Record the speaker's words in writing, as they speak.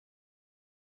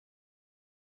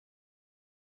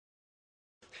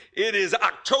It is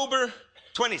October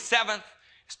 27th.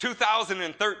 It's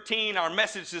 2013. Our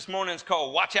message this morning is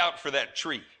called Watch Out for That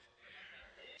Tree.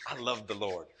 I love the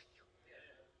Lord.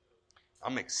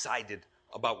 I'm excited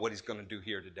about what he's going to do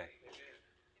here today.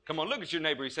 Come on, look at your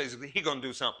neighbor. He says he's going to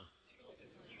do something.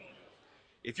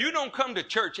 If you don't come to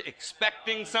church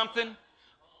expecting something,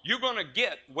 you're going to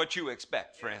get what you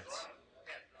expect, friends.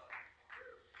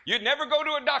 You'd never go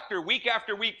to a doctor week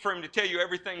after week for him to tell you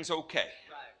everything's okay.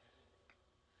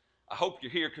 I hope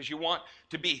you're here because you want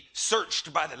to be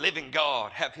searched by the living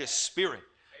God, have his spirit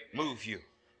move you.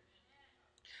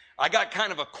 I got kind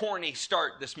of a corny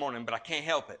start this morning, but I can't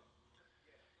help it.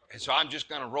 And so I'm just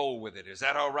going to roll with it. Is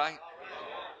that all right?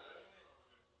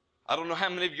 I don't know how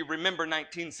many of you remember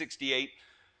 1968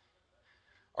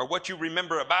 or what you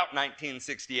remember about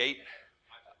 1968.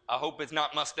 I hope it's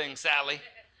not Mustang Sally.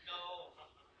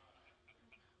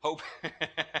 Hope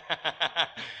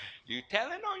you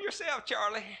telling on yourself,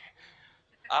 Charlie.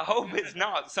 I hope it's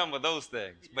not some of those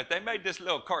things. But they made this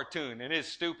little cartoon, and it's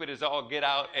stupid as all get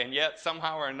out, and yet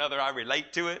somehow or another I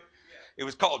relate to it. It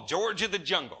was called George of the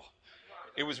Jungle.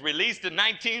 It was released in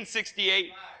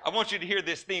 1968. I want you to hear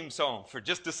this theme song for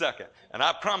just a second. And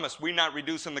I promise we're not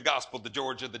reducing the gospel to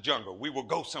George of the Jungle. We will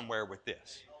go somewhere with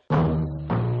this.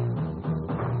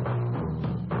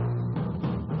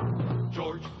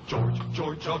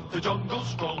 George of the jungle,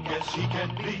 strong as he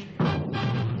can be.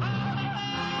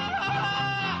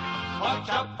 Watch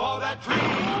out for that tree.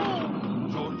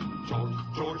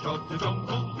 George of the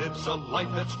jungle lives a life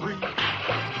that's free.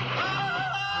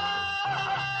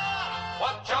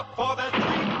 Watch out for that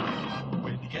tree.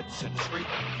 When he gets in the street,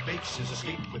 he makes his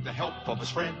escape with the help of his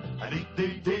friend. Then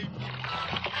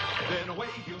away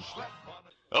he'll slap on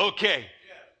it. Okay.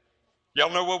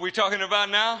 Y'all know what we're talking about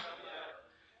now?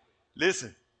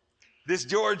 Listen. This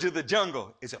George of the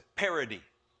Jungle is a parody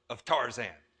of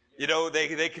Tarzan. You know,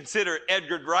 they consider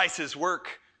Edgar Rice's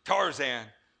work, Tarzan,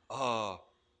 a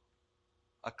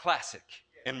classic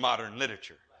in modern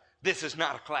literature. This is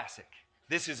not a classic.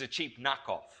 This is a cheap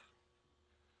knockoff.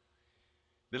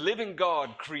 The living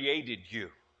God created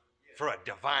you for a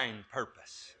divine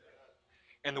purpose.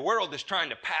 And the world is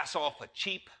trying to pass off a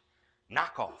cheap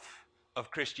knockoff of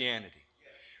Christianity.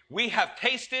 We have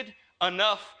tasted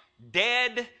enough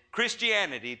dead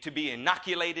Christianity to be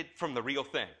inoculated from the real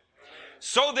thing.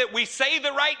 So that we say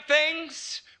the right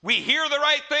things, we hear the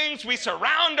right things, we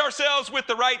surround ourselves with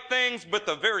the right things, but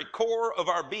the very core of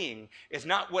our being is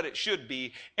not what it should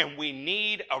be, and we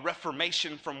need a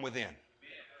reformation from within.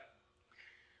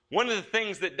 One of the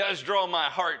things that does draw my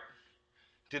heart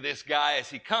to this guy as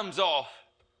he comes off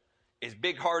is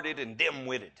big-hearted and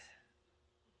dim-witted.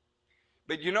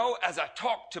 But you know, as I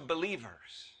talk to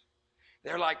believers,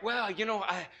 they're like, well, you know,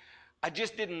 I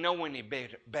just didn't know any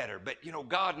better. But, you know,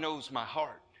 God knows my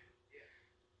heart.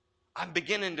 I'm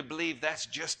beginning to believe that's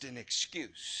just an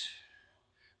excuse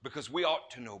because we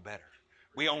ought to know better.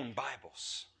 We own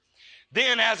Bibles.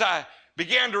 Then as I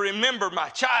began to remember my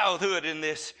childhood in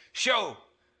this show,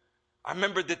 I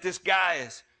remembered that this guy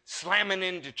is slamming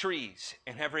into trees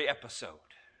in every episode.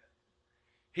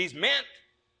 He's meant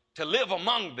to live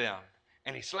among them,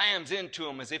 and he slams into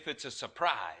them as if it's a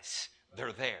surprise.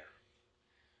 They're there.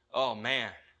 Oh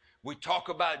man, we talk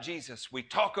about Jesus, we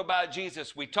talk about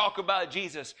Jesus, we talk about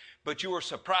Jesus, but you are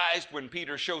surprised when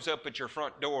Peter shows up at your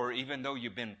front door even though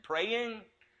you've been praying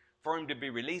for him to be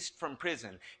released from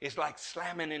prison. It's like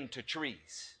slamming into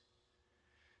trees.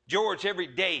 George, every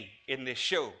day in this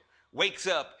show, wakes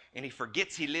up and he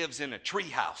forgets he lives in a tree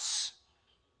house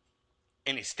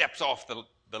and he steps off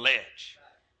the ledge.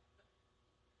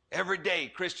 Every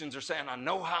day Christians are saying, I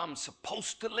know how I'm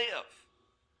supposed to live.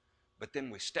 But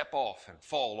then we step off and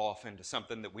fall off into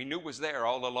something that we knew was there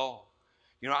all along.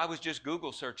 You know, I was just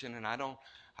Google searching and I don't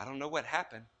know what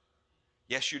happened.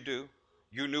 Yes, you do.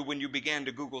 You knew when you began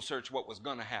to Google search what was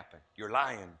going to happen. You're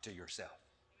lying to yourself.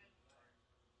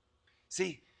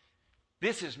 See,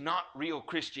 this is not real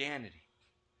Christianity.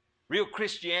 Real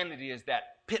Christianity is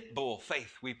that pit bull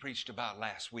faith we preached about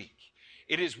last week.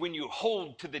 It is when you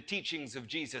hold to the teachings of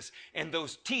Jesus and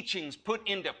those teachings put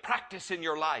into practice in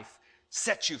your life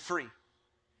set you free.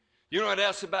 You know what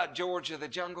else about George of the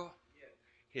Jungle?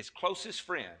 His closest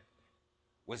friend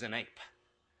was an ape.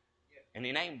 And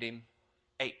he named him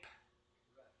Ape.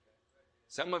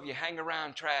 Some of you hang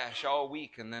around trash all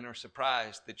week and then are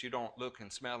surprised that you don't look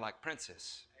and smell like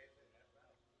Princess.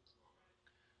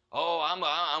 Oh,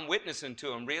 I'm witnessing to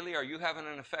them. Really? Are you having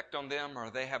an effect on them or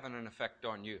are they having an effect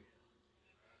on you?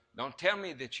 Don't tell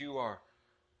me that you are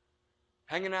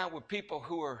hanging out with people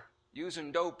who are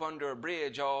using dope under a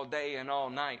bridge all day and all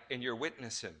night, and you're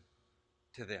witnessing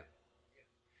to them.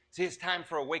 See, it's time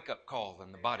for a wake-up call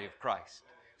in the body of Christ.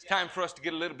 It's time for us to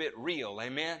get a little bit real.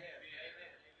 Amen?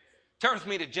 Turn with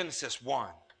me to Genesis 1.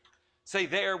 Say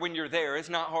there when you're there. It's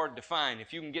not hard to find.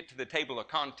 If you can get to the table of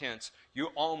contents, you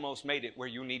almost made it where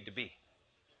you need to be.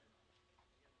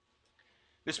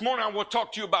 This morning I want to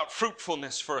talk to you about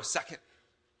fruitfulness for a second.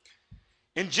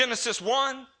 In Genesis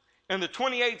 1 and the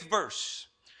 28th verse,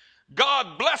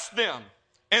 God blessed them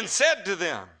and said to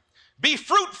them, be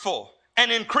fruitful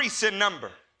and increase in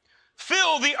number.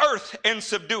 Fill the earth and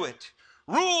subdue it.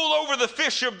 Rule over the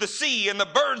fish of the sea and the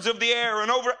birds of the air and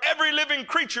over every living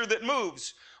creature that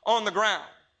moves on the ground.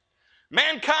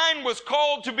 Mankind was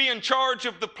called to be in charge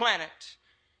of the planet.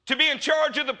 To be in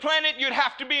charge of the planet, you'd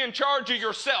have to be in charge of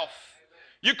yourself.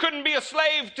 You couldn't be a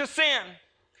slave to sin.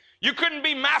 You couldn't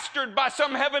be mastered by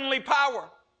some heavenly power.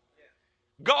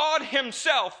 God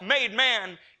himself made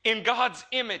man in God's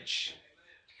image.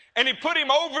 And he put him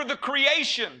over the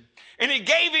creation. And he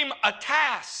gave him a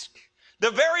task.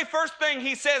 The very first thing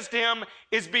he says to him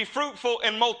is be fruitful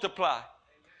and multiply.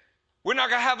 We're not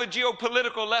going to have a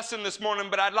geopolitical lesson this morning,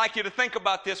 but I'd like you to think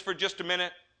about this for just a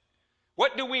minute.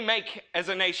 What do we make as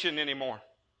a nation anymore?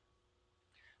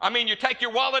 I mean, you take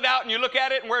your wallet out and you look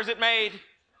at it, and where's it made?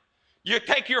 You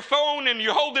take your phone and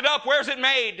you hold it up, where's it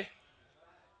made?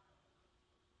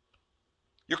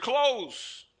 Your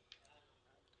clothes.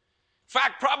 In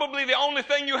fact, probably the only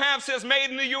thing you have says made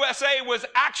in the USA was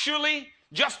actually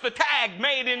just the tag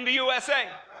made in the USA.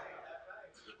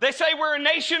 They say we're a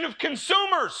nation of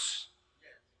consumers.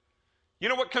 You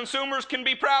know what consumers can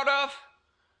be proud of?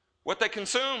 What they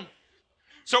consume.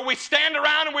 So we stand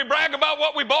around and we brag about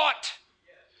what we bought.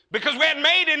 Because we hadn't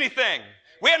made anything.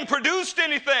 We hadn't produced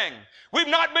anything. We've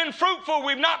not been fruitful.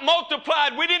 We've not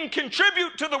multiplied. We didn't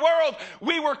contribute to the world.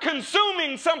 We were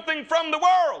consuming something from the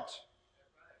world.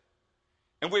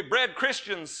 And we bred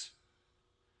Christians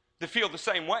that feel the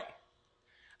same way.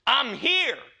 I'm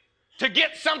here to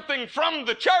get something from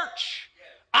the church.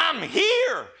 I'm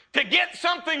here to get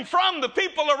something from the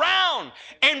people around.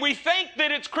 And we think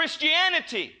that it's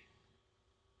Christianity.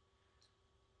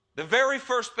 The very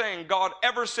first thing God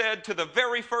ever said to the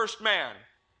very first man,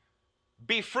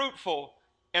 be fruitful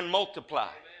and multiply.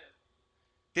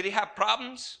 Did he have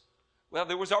problems? Well,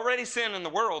 there was already sin in the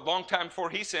world long time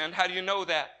before he sinned. How do you know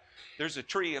that? There's a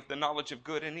tree of the knowledge of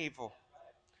good and evil.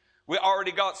 We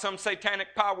already got some satanic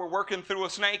power working through a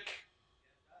snake.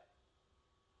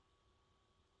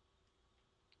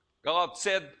 God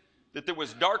said that there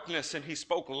was darkness, and he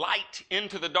spoke light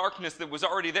into the darkness that was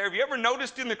already there. Have you ever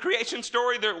noticed in the creation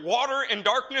story that water and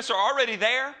darkness are already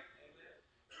there?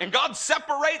 And God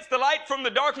separates the light from the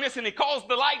darkness, and he calls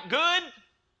the light good.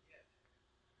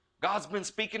 God's been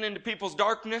speaking into people's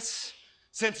darkness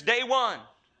since day one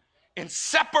and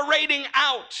separating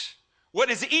out what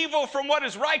is evil from what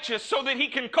is righteous so that he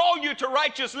can call you to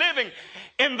righteous living.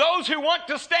 And those who want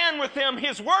to stand with him,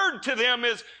 his word to them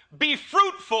is be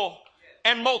fruitful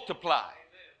and multiply.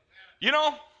 You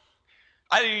know,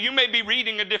 you may be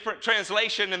reading a different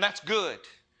translation, and that's good.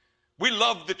 We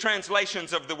love the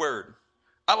translations of the word.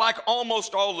 I like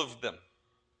almost all of them.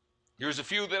 Here's a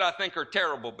few that I think are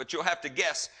terrible, but you'll have to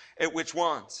guess at which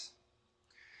ones.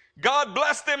 God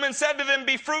blessed them and said to them,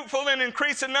 be fruitful and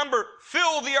increase in number.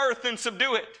 Fill the earth and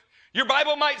subdue it. Your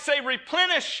Bible might say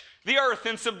replenish the earth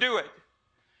and subdue it.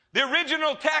 The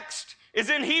original text is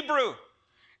in Hebrew,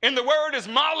 and the word is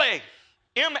male,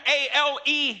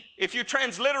 M-A-L-E, if you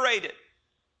transliterate it.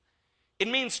 It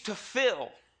means to fill.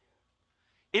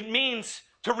 It means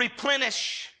to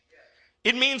replenish.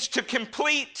 It means to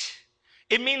complete.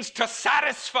 It means to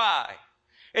satisfy.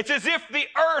 It's as if the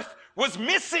earth was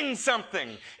missing something,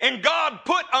 and God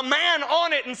put a man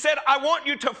on it and said, I want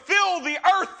you to fill the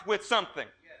earth with something.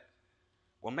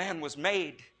 Well, man was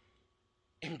made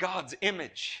in God's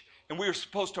image, and we were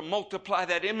supposed to multiply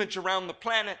that image around the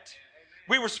planet.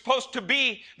 We were supposed to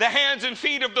be the hands and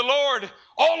feet of the Lord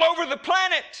all over the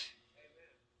planet.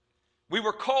 We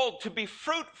were called to be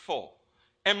fruitful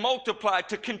and multiply,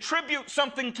 to contribute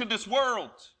something to this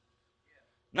world,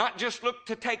 not just look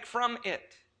to take from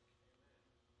it.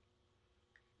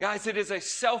 Guys, it is a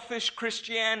selfish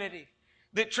Christianity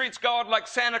that treats God like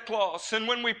Santa Claus. And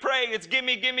when we pray, it's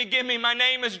gimme, gimme, gimme. My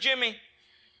name is Jimmy.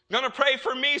 Gonna pray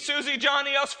for me, Susie,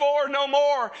 Johnny, us four, no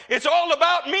more. It's all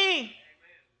about me.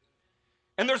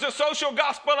 And there's a social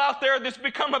gospel out there that's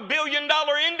become $1 billion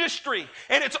industry.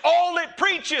 And it's all it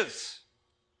preaches.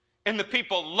 And the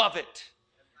people love it.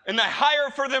 And they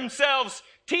hire for themselves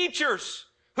teachers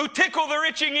who tickle their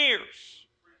itching ears.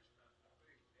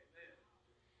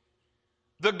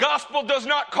 The gospel does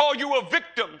not call you a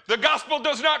victim. The gospel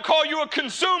does not call you a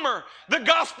consumer. The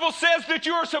gospel says that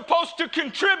you are supposed to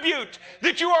contribute,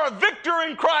 that you are a victor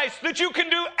in Christ, that you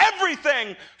can do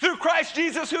everything through Christ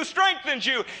Jesus who strengthens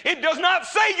you. It does not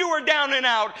say you are down and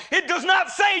out. It does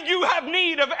not say you have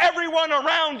need of everyone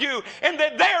around you and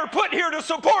that they are put here to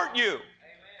support you.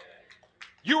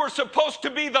 You are supposed to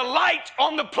be the light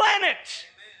on the planet.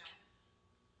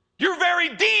 Your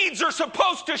very deeds are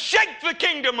supposed to shake the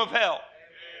kingdom of hell.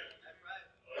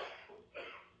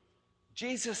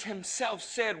 Jesus himself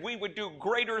said we would do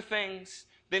greater things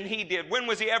than he did. When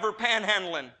was he ever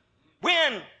panhandling?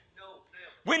 When?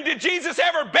 When did Jesus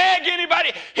ever beg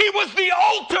anybody? He was the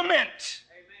ultimate.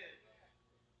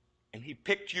 And he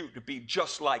picked you to be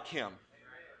just like him.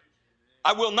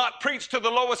 I will not preach to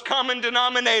the lowest common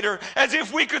denominator as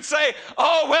if we could say,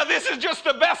 oh, well, this is just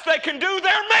the best they can do.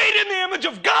 They're made in the image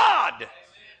of God.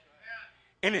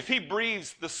 And if he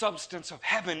breathes the substance of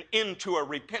heaven into a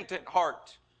repentant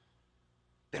heart,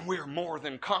 then we are more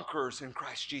than conquerors in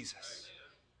Christ Jesus.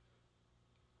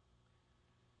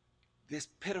 This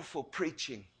pitiful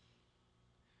preaching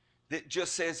that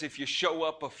just says if you show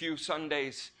up a few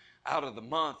Sundays out of the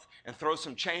month and throw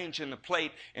some change in the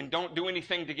plate and don't do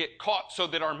anything to get caught so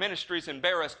that our ministry is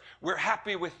embarrassed, we're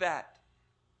happy with that,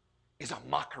 is a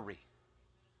mockery.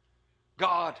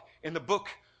 God, in the book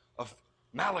of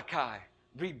Malachi,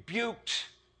 rebuked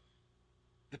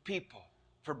the people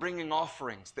for bringing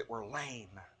offerings that were lame.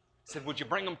 He said, would you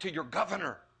bring them to your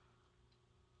governor?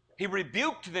 He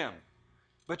rebuked them.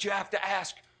 But you have to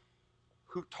ask,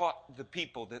 who taught the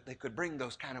people that they could bring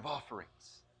those kind of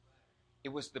offerings? It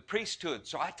was the priesthood.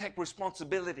 So I take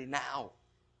responsibility now.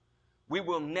 We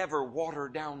will never water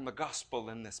down the gospel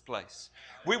in this place.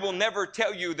 We will never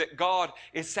tell you that God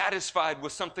is satisfied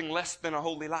with something less than a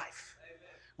holy life.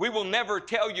 We will never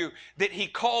tell you that he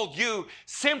called you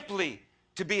simply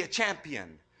to be a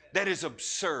champion. That is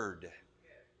absurd.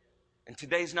 And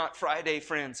today's not Friday,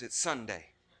 friends, it's Sunday.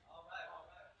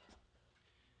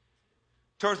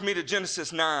 Turn with me to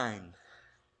Genesis 9.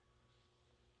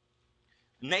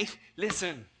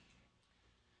 Listen,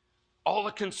 all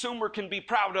a consumer can be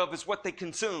proud of is what they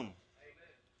consume.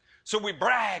 So we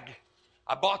brag.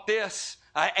 I bought this,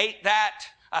 I ate that,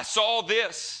 I saw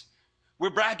this.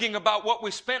 We're bragging about what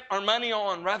we spent our money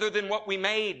on rather than what we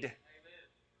made.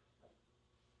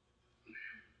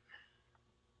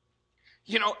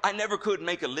 You know, I never could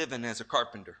make a living as a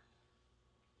carpenter.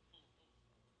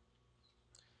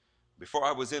 Before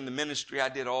I was in the ministry, I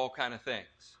did all kind of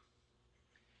things.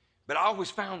 But I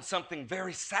always found something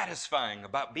very satisfying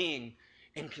about being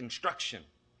in construction.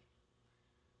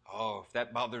 Oh, if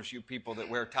that bothers you people that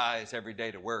wear ties every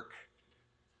day to work,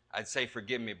 I'd say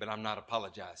forgive me, but I'm not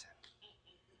apologizing.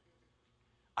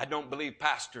 I don't believe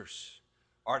pastors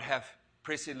are to have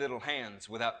prissy little hands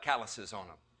without calluses on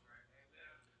them.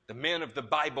 The men of the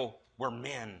Bible were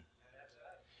men.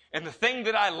 And the thing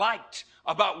that I liked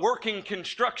about working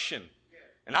construction,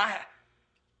 and I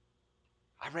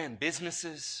ran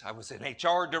businesses, I was an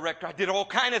HR director, I did all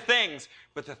kind of things,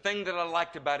 but the thing that I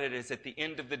liked about it is at the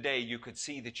end of the day, you could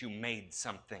see that you made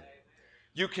something.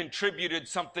 You contributed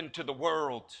something to the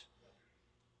world.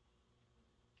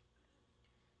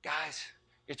 Guys,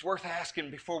 it's worth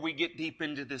asking before we get deep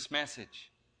into this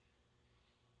message.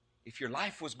 If your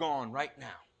life was gone right now,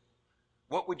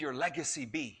 what would your legacy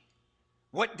be?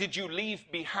 What did you leave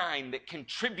behind that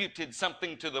contributed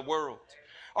something to the world?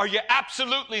 Are you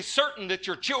absolutely certain that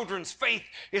your children's faith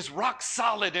is rock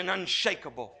solid and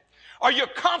unshakable? Are you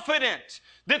confident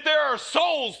that there are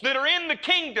souls that are in the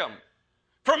kingdom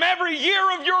from every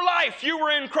year of your life you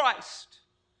were in Christ?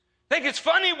 I think it's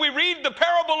funny we read the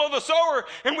parable of the sower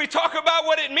and we talk about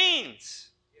what it means.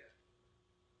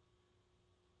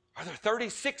 Are there 30,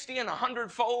 60, and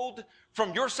 100-fold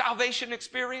from your salvation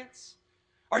experience?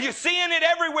 Are you seeing it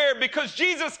everywhere? Because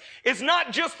Jesus is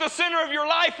not just the center of your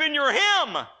life in your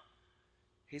hymn.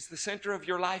 He's the center of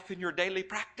your life in your daily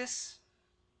practice.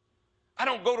 I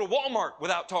don't go to Walmart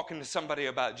without talking to somebody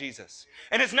about Jesus.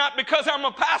 And it's not because I'm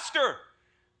a pastor.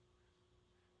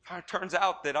 It turns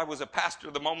out that I was a pastor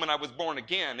the moment I was born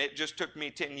again. It just took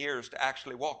me 10 years to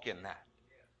actually walk in that.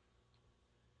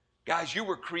 Guys, you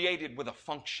were created with a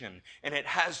function, and it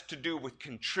has to do with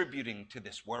contributing to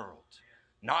this world,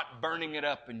 not burning it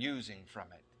up and using from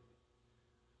it.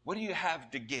 What do you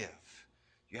have to give?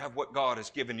 You have what God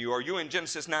has given you. Are you in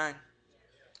Genesis 9?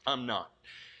 I'm not.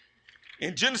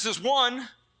 In Genesis 1,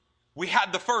 we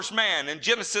had the first man. In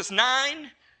Genesis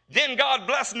 9, then God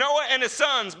blessed Noah and his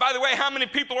sons. By the way, how many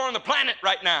people are on the planet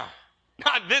right now?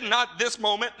 Not this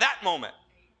moment, that moment.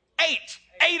 8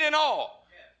 in all.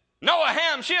 Noah,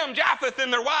 Ham, Shem, Japheth,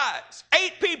 and their wives.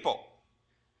 8 people.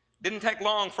 Didn't take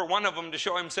long for one of them to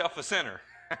show himself a sinner.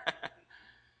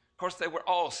 Of course, they were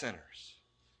all sinners.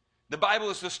 The Bible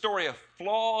is the story of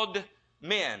flawed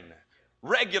men,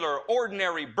 regular,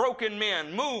 ordinary, broken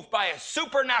men, moved by a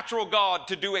supernatural God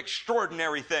to do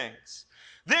extraordinary things.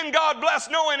 Then God blessed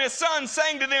Noah and his sons,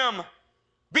 saying to them,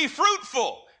 be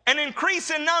fruitful and increase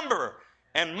in number,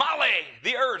 and male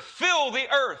the earth, fill the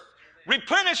earth,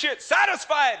 replenish it,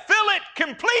 satisfy it, fill it,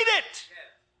 complete it.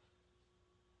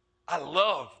 I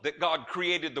love that God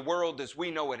created the world as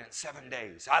we know it in 7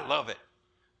 days. I love it.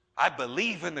 I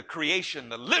believe in the creation,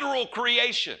 the literal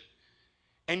creation.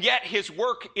 And yet his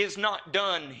work is not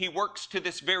done. He works to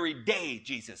this very day,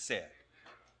 Jesus said.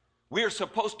 We are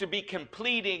supposed to be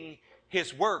completing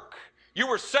his work. You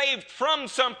were saved from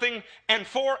something and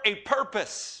for a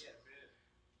purpose.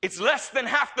 It's less than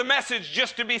half the message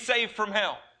just to be saved from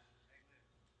hell.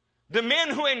 The men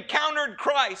who encountered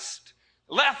Christ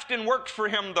left and worked for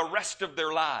him the rest of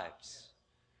their lives.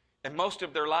 And most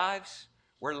of their lives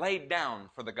were laid down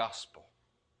for the gospel.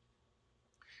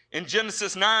 In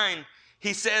Genesis 9,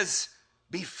 he says,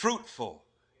 be fruitful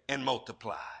and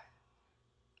multiply.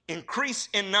 Increase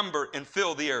in number and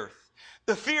fill the earth.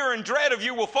 The fear and dread of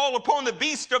you will fall upon the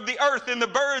beasts of the earth and the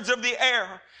birds of the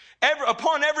air,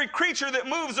 upon every creature that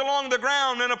moves along the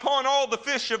ground and upon all the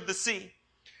fish of the sea.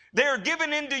 They are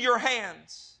given into your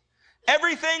hands.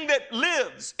 Everything that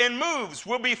lives and moves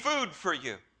will be food for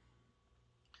you.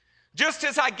 Just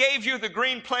as I gave you the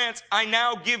green plants, I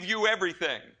now give you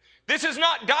everything. This is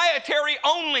not dietary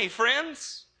only,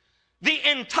 friends. The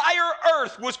entire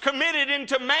earth was committed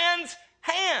into man's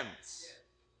hands.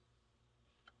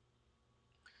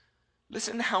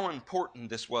 Listen to how important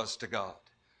this was to God.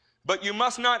 But you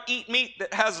must not eat meat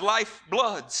that has life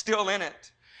blood still in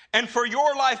it. And for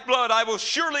your lifeblood I will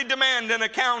surely demand an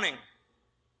accounting.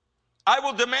 I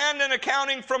will demand an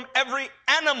accounting from every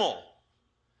animal,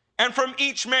 and from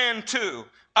each man too.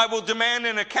 I will demand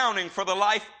an accounting for the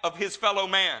life of his fellow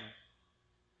man.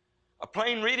 A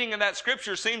plain reading of that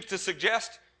scripture seems to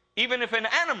suggest even if an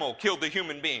animal killed a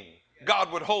human being,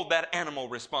 God would hold that animal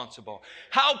responsible.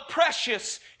 How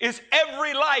precious is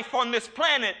every life on this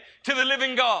planet to the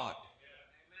living God.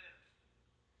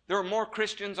 There are more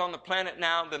Christians on the planet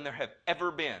now than there have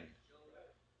ever been.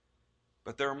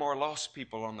 But there are more lost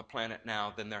people on the planet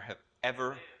now than there have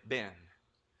ever been.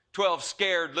 12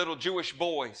 scared little Jewish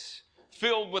boys,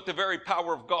 filled with the very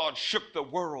power of God, shook the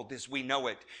world as we know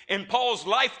it. In Paul's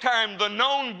lifetime, the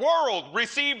known world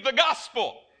received the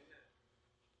gospel.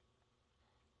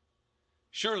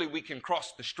 Surely we can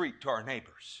cross the street to our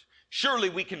neighbors. Surely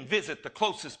we can visit the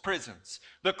closest prisons,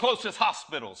 the closest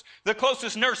hospitals, the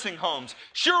closest nursing homes.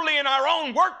 Surely in our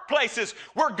own workplaces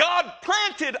where God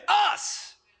planted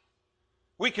us,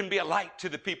 we can be a light to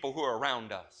the people who are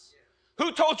around us.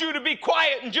 Who told you to be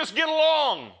quiet and just get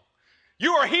along?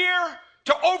 You are here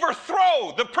to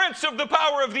overthrow the prince of the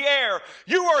power of the air.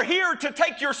 You are here to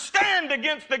take your stand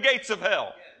against the gates of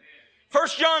hell. 1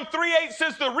 John 3:8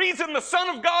 says the reason the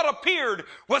Son of God appeared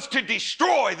was to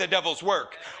destroy the devil's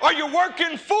work. Are you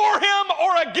working for him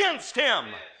or against him?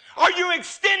 Are you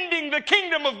extending the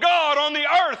kingdom of God on the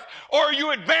earth, or are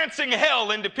you advancing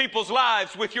hell into people's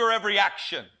lives with your every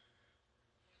action?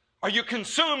 Are you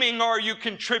consuming or are you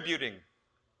contributing?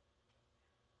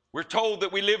 We're told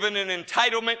that we live in an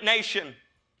entitlement nation,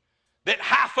 that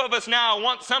half of us now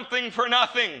want something for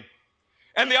nothing,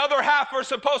 and the other half are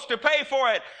supposed to pay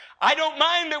for it. I don't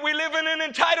mind that we live in an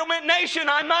entitlement nation.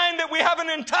 I mind that we have an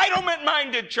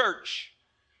entitlement-minded church.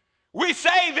 We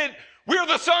say that we're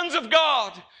the sons of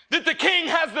God, that the King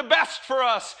has the best for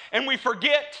us, and we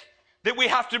forget that we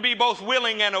have to be both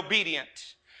willing and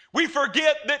obedient. We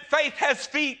forget that faith has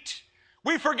feet.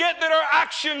 We forget that our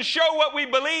actions show what we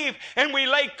believe, and we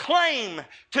lay claim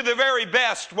to the very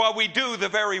best while we do the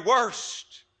very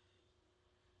worst.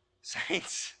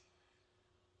 Saints,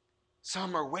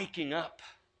 some are waking up.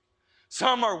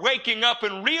 Some are waking up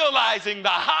and realizing the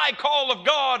high call of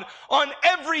God on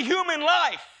every human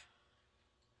life.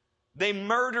 They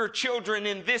murder children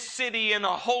in this city in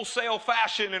a wholesale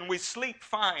fashion, and we sleep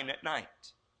fine at night.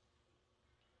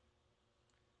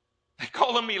 They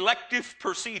call them elective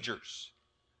procedures.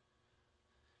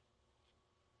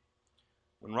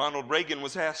 When Ronald Reagan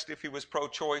was asked if he was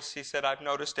pro-choice, he said, "I've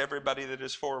noticed everybody that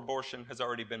is for abortion has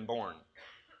already been born."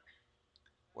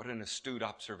 What an astute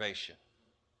observation.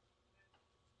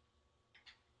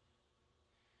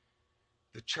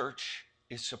 The church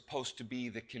is supposed to be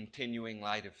the continuing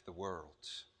light of the world.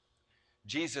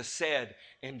 Jesus said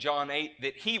in John 8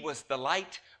 that he was the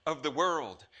light of the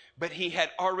world, but he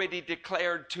had already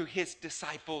declared to his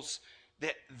disciples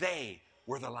that they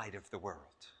were the light of the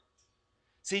world.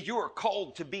 See, you are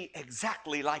called to be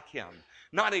exactly like him,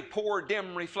 not a poor,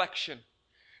 dim reflection,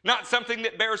 not something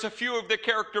that bears a few of the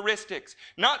characteristics,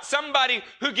 not somebody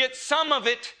who gets some of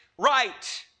it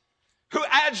right, who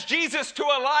adds Jesus to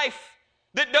a life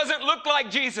that doesn't look like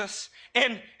Jesus,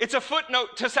 and it's a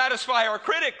footnote to satisfy our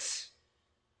critics.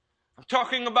 I'm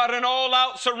talking about an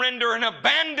all-out surrender and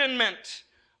abandonment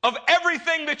of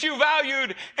everything that you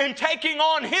valued and taking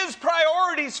on his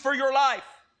priorities for your life.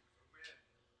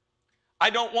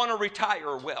 I don't want to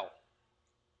retire well.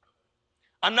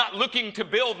 I'm not looking to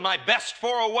build my best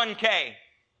 401k.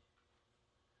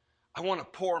 I want to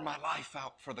pour my life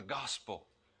out for the gospel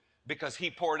because he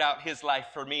poured out his life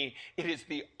for me. It is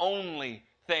the only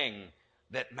thing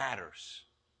that matters.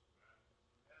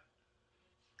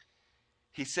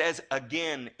 He says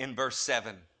again in verse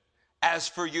 7, as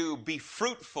for you, be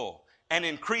fruitful and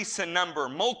increase in number,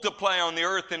 multiply on the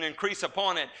earth and increase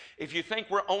upon it. If you think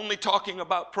we're only talking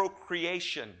about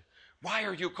procreation, why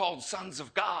are you called sons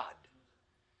of God?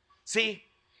 See,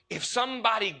 if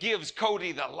somebody gives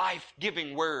Cody the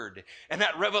life-giving word, and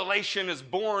that revelation is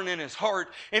born in his heart,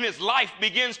 and his life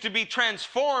begins to be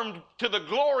transformed to the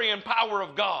glory and power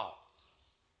of God,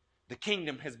 the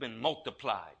kingdom has been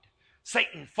multiplied.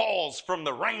 Satan falls from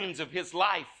the reins of his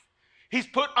life. He's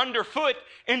put underfoot,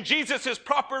 and Jesus is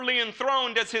properly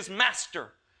enthroned as his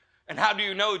master. And how do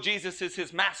you know Jesus is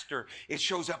his master? It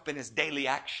shows up in his daily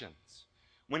actions.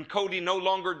 When Cody no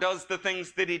longer does the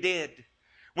things that he did,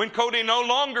 when Cody no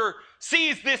longer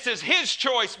sees this as his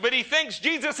choice, but he thinks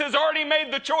Jesus has already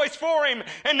made the choice for him,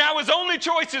 and now his only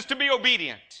choice is to be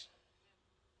obedient.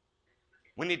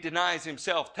 When he denies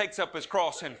himself, takes up his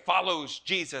cross, and follows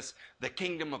Jesus, the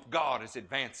kingdom of God is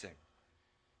advancing.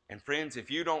 And friends, if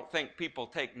you don't think people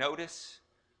take notice,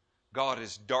 God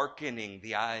is darkening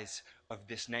the eyes of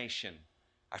this nation.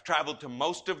 I've traveled to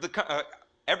most of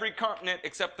every continent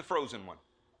except the frozen one.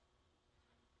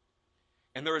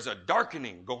 And there is a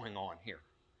darkening going on here.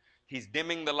 He's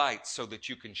dimming the lights so that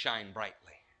you can shine brightly.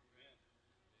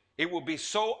 It will be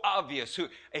so obvious.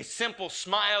 A simple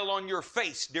smile on your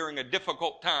face during a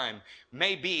difficult time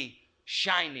may be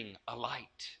shining a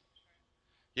light.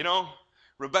 You know,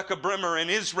 Rebecca Brimmer in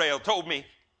Israel told me,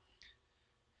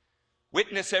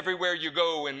 witness everywhere you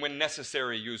go, and when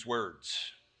necessary, use words.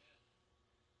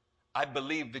 I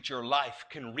believe that your life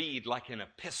can read like an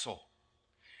epistle,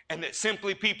 and that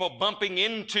simply people bumping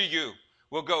into you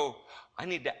will go, I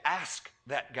need to ask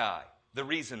that guy the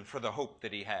reason for the hope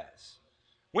that he has.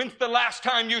 When's the last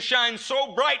time you shined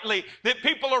so brightly that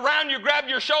people around you grabbed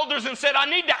your shoulders and said, I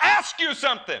need to ask you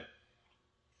something?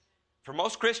 For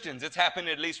most Christians, it's happened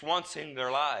at least once in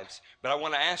their lives. But I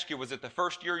want to ask you, was it the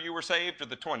first year you were saved or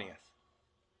the 20th?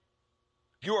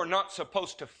 You are not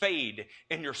supposed to fade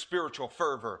in your spiritual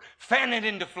fervor. Fan it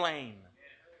into flame.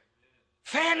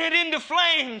 Fan it into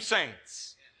flame,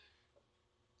 saints.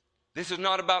 This is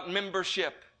not about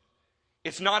membership.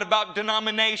 It's not about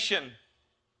denomination.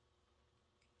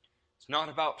 It's not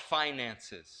about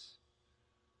finances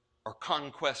or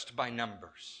conquest by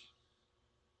numbers.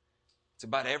 It's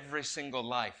about every single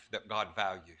life that God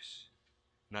values.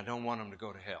 And I don't want them to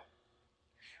go to hell.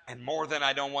 And more than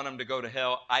I don't want them to go to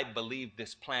hell, I believe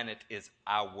this planet is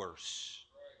ours.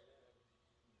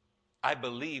 I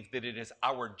believe that it is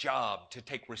our job to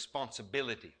take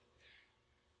responsibility.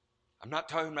 I'm not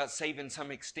talking about saving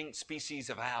some extinct species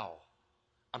of owl.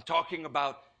 I'm talking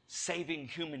about saving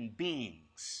human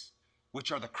beings,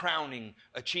 which are the crowning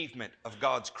achievement of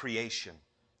God's creation.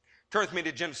 Turn with me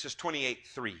to Genesis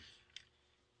 28:3.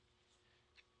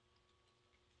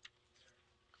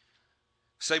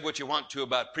 Say what you want to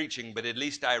about preaching, but at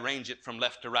least I arrange it from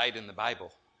left to right in the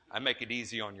Bible. I make it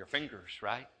easy on your fingers,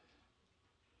 right?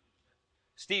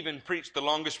 Stephen preached the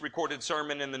longest recorded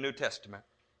sermon in the New Testament,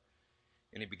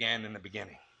 and he began in the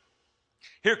beginning.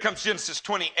 Here comes Genesis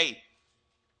 28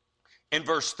 in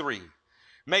verse 3.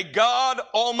 May God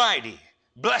Almighty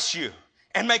bless you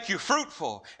and make you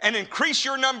fruitful and increase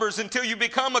your numbers until you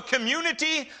become a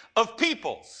community of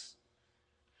peoples.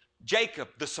 Jacob,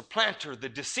 the supplanter, the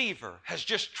deceiver, has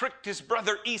just tricked his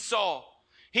brother Esau.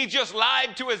 He just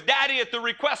lied to his daddy at the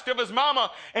request of his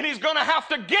mama, and he's going to have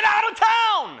to get out of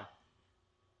town.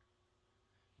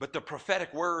 But the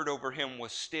prophetic word over him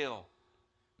was still,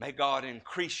 may God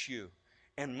increase you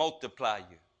and multiply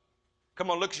you. Come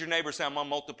on, look at your neighbor and say, I'm going to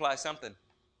multiply something.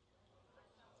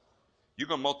 You're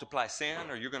going to multiply sin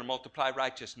or you're going to multiply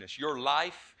righteousness. Your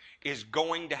life is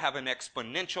going to have an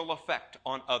exponential effect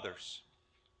on others.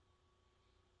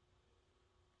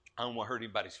 I don't want to hurt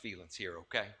anybody's feelings here,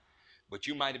 okay? But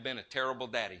you might have been a terrible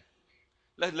daddy.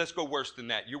 Let's go worse than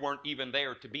that. You weren't even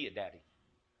there to be a daddy.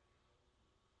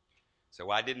 So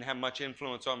I didn't have much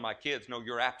influence on my kids. No,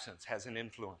 your absence has an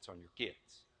influence on your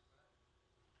kids.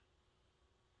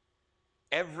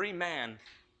 Every man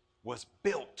was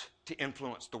built to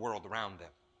influence the world around them.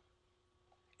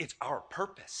 It's our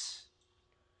purpose.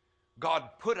 God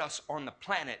put us on the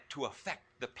planet to affect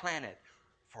the planet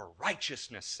for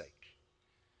righteousness' sake.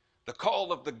 The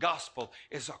call of the gospel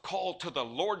is a call to the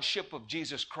lordship of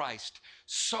Jesus Christ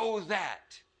so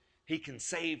that he can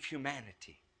save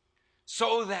humanity,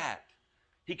 so that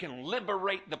he can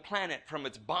liberate the planet from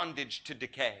its bondage to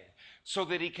decay, so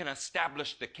that he can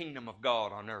establish the kingdom of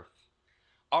God on earth.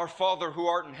 Our Father who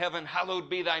art in heaven, hallowed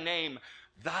be thy name.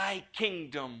 Thy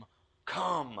kingdom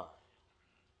come.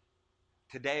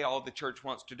 Today, all the church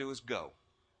wants to do is go.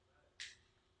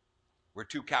 We're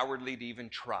too cowardly to even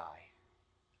try.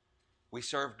 We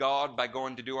serve God by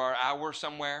going to do our hour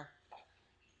somewhere.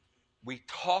 We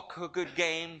talk a good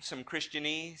game, some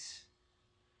Christianese,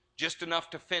 just enough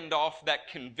to fend off that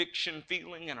conviction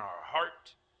feeling in our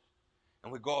heart,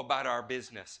 and we go about our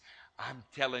business. I'm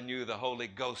telling you, the Holy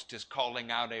Ghost is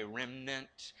calling out a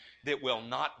remnant that will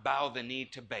not bow the knee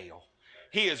to Baal.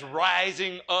 He is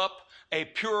rising up a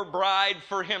pure bride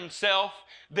for himself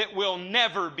that will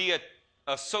never be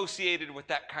associated with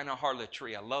that kind of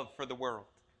harlotry, a love for the world.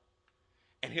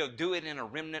 And he'll do it in a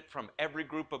remnant from every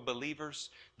group of believers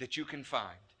that you can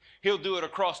find. He'll do it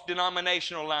across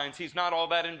denominational lines. He's not all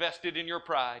that invested in your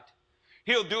pride.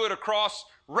 He'll do it across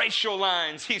racial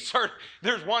lines.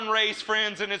 There's one race,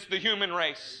 friends, and it's the human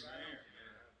race.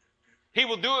 He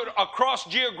will do it across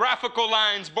geographical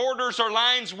lines, borders or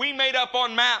lines we made up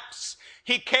on maps.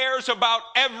 He cares about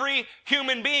every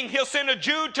human being. He'll send a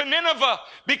Jew to Nineveh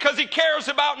because he cares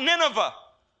about Nineveh.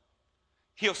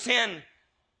 He'll send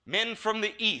men from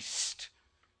the east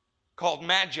called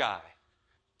Magi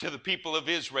to the people of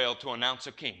Israel to announce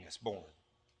a king is born.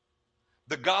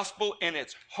 The gospel in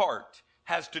its heart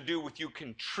has to do with you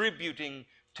contributing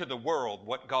to the world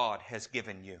what God has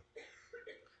given you.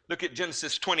 Look at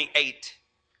Genesis 28.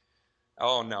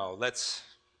 Oh no,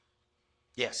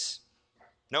 yes.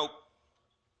 Nope.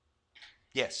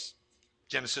 Yes.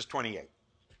 Genesis 28. I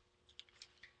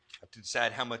have to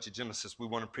decide how much of Genesis we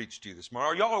want to preach to you this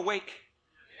morning. Are y'all awake?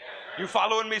 Yeah. You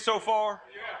following me so far?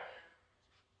 Yeah.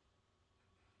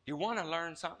 You want to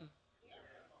learn something?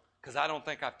 Because I don't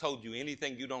think I've told you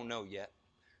anything you don't know yet.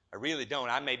 I really don't.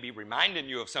 I may be reminding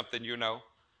you of something you know,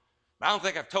 but I don't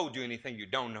think I've told you anything you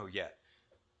don't know yet.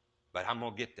 But I'm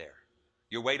going to get there.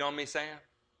 You wait on me, Sam?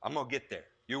 I'm going to get there.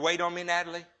 You wait on me,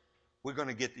 Natalie? We're going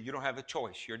to get there. You don't have a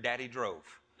choice. Your daddy drove.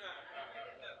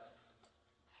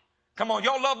 Come on,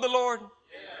 y'all love the Lord?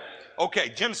 Okay,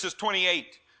 Genesis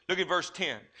 28. Look at verse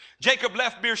 10. Jacob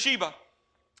left Beersheba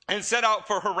and set out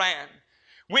for Haran.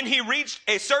 When he reached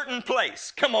a certain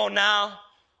place, come on now,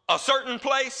 a certain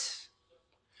place,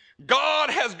 God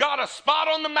has got a spot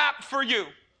on the map for you.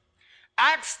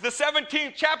 Acts, the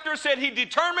 17th chapter, said he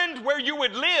determined where you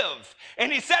would live,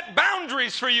 and he set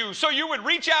boundaries for you so you would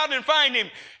reach out and find him.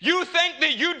 You think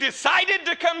that you decided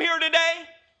to come here today?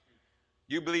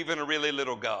 You believe in a really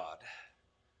little God.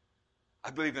 I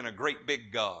believe in a great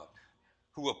big God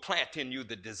who will plant in you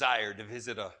the desire to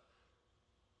visit a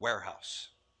warehouse.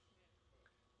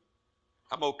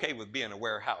 I'm okay with being a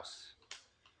warehouse.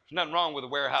 There's nothing wrong with a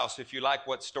warehouse if you like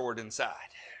what's stored inside.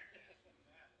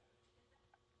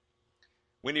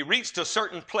 When he reached a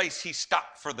certain place, he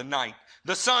stopped for the night.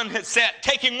 The sun had set.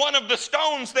 Taking one of the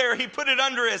stones there, he put it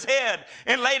under his head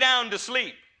and lay down to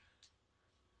sleep.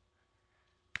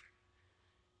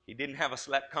 He didn't have a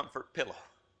slept comfort pillow.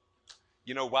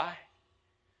 You know why?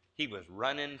 He was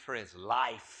running for his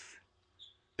life.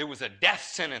 There was a death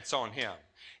sentence on him.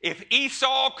 If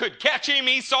Esau could catch him,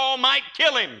 Esau might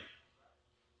kill him.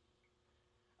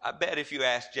 I bet if you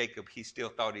asked Jacob, he still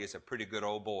thought he was a pretty good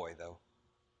old boy, though.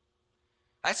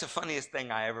 That's the funniest thing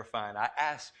I ever find. I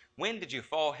ask, when did you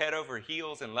fall head over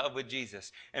heels in love with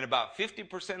Jesus? And about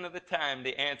 50% of the time,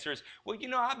 the answer is, well, you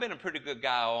know, I've been a pretty good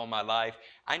guy all my life.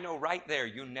 I know right there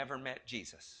you never met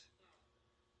Jesus.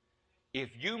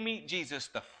 If you meet Jesus,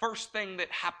 the first thing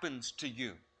that happens to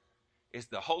you is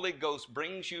the Holy Ghost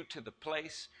brings you to the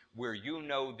place where you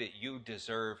know that you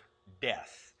deserve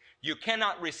death. You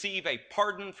cannot receive a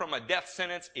pardon from a death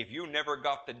sentence if you never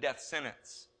got the death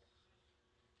sentence.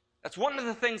 That's one of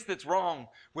the things that's wrong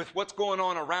with what's going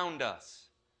on around us.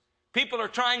 People are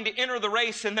trying to enter the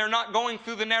race and they're not going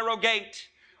through the narrow gate.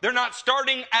 They're not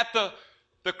starting at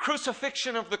the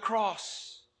crucifixion of the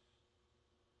cross.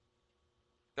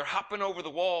 They're hopping over the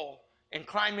wall and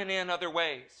climbing in other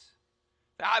ways.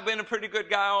 I've been a pretty good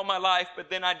guy all my life,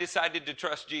 but then I decided to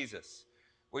trust Jesus.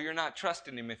 Well, you're not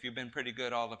trusting him if you've been pretty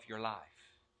good all of your life.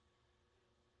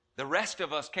 The rest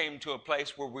of us came to a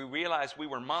place where we realized we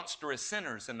were monstrous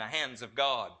sinners in the hands of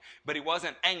God. But He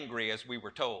wasn't angry as we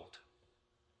were told.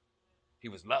 He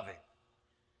was loving.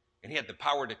 And He had the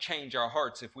power to change our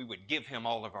hearts if we would give Him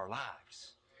all of our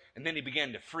lives. And then He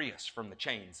began to free us from the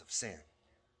chains of sin.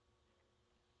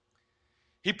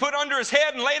 He put under His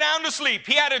head and lay down to sleep.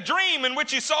 He had a dream in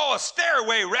which He saw a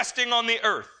stairway resting on the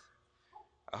earth.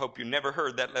 I hope you never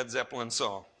heard that Led Zeppelin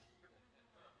song.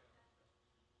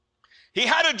 He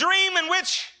had a dream in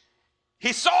which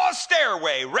He saw a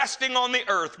stairway resting on the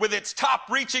earth with its top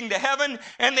reaching to heaven,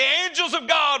 and the angels of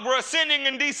God were ascending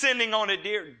and descending on it.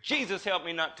 Dear Jesus, help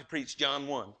me not to preach John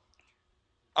 1.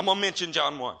 I'm going to mention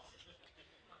John 1.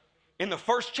 In the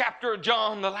first chapter of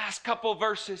John, the last couple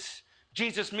verses,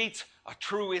 Jesus meets a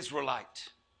true Israelite.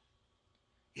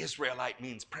 Israelite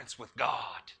means prince with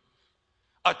God.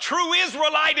 A true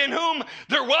Israelite in whom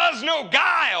there was no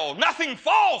guile, nothing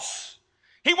false.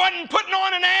 He wasn't putting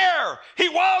on an air. He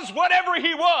was whatever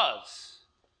He was.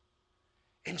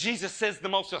 And Jesus says the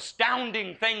most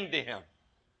astounding thing to him.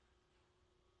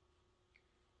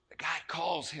 The guy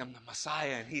calls him the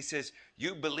Messiah, and he says,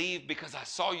 "You believe because I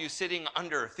saw you sitting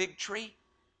under a fig tree?"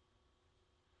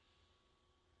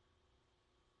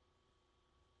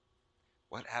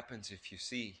 What happens if you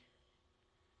see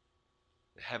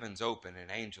the heavens open and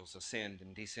angels ascend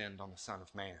and descend on the Son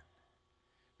of Man?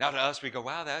 Now to us, we go,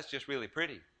 wow, that's just really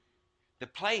pretty. The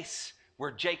place where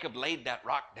Jacob laid that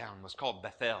rock down was called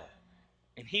Bethel.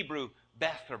 In Hebrew,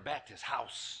 Beth or Bet is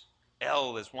house.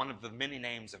 El is one of the many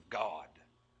names of God.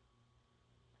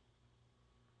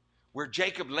 Where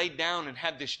Jacob laid down and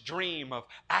had this dream of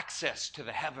access to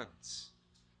the heavens.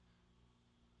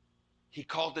 He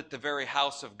called it the very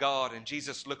house of God, and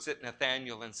Jesus looks at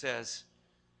Nathanael and says,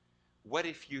 "What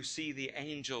if you see the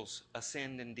angels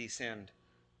ascend and descend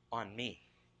on me?"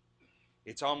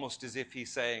 It's almost as if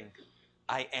He's saying,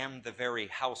 I am the very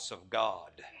house of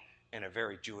God in a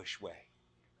very Jewish way.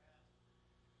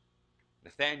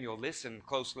 Nathanael listened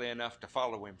closely enough to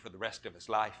follow Him for the rest of his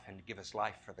life and to give his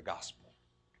life for the gospel.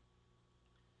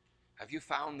 Have you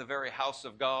found the very house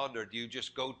of God, or do you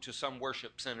just go to some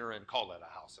worship center and call it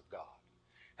a house of God?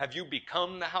 Have you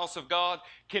become the house of God?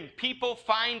 Can people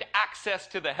find access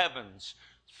to the heavens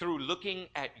through looking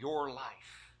at your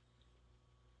life?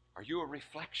 Are you a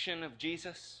reflection of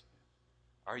Jesus?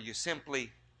 Are you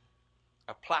simply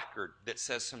a placard that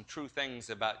says some true things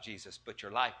about Jesus, but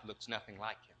your life looks nothing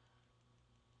like Him?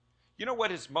 You know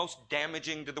what is most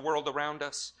damaging to the world around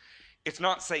us? It's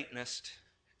not Satanist.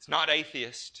 It's not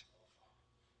atheist.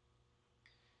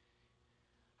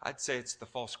 I'd say it's the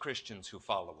false Christians who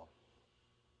follow them.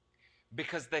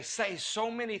 Because they say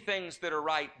so many things that are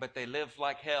right, but they live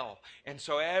like hell. And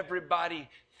so everybody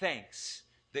thinks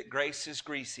that grace is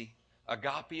greasy,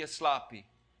 agape is sloppy,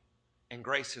 and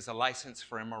grace is a license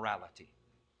for immorality.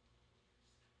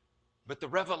 But the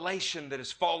revelation that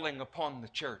is falling upon the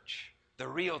church, the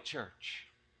real church,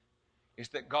 is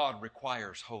that God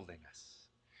requires holiness,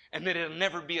 and that it'll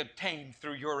never be obtained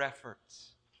through your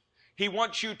efforts. He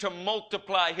wants you to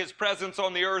multiply His presence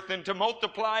on the earth, and to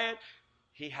multiply it,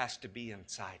 He has to be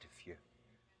inside of you.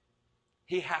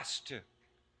 He has to.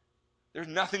 There's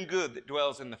nothing good that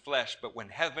dwells in the flesh, but when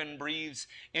heaven breathes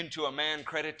into a man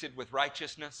credited with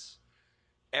righteousness,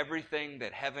 everything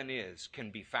that heaven is can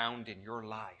be found in your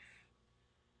life.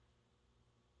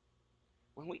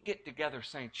 When we get together,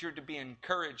 saints, you're to be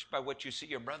encouraged by what you see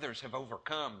your brothers have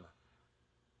overcome,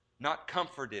 not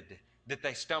comforted that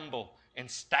they stumble and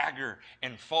stagger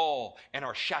and fall and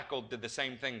are shackled to the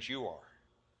same things you are.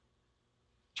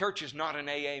 Church is not an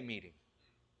AA meeting.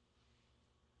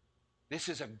 This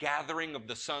is a gathering of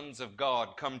the sons of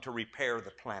God come to repair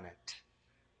the planet.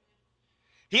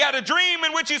 He had a dream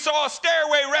in which he saw a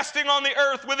stairway resting on the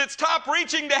earth with its top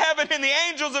reaching to heaven, and the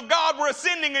angels of God were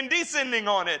ascending and descending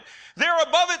on it. There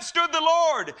above it stood the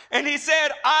Lord, and He said,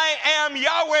 I am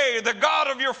Yahweh, the God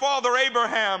of your father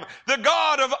Abraham, the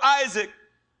God of Isaac.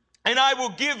 And I will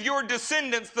give your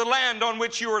descendants the land on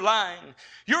which you are lying.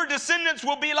 Your descendants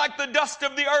will be like the dust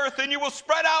of the earth, and you will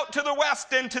spread out to the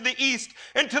west and to the east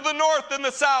and to the north and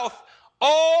the south.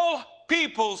 All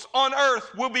peoples on earth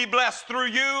will be blessed through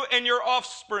you and your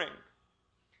offspring.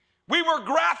 We were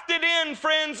grafted in,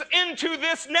 friends, into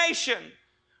this nation.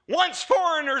 Once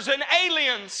foreigners and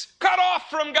aliens, cut off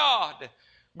from God,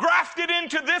 grafted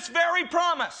into this very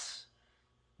promise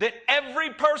that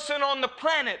every person on the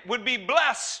planet would be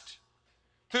blessed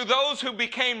through those who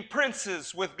became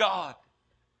princes with God.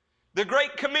 The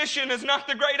Great Commission is not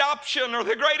the great option or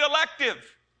the great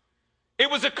elective. It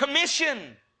was a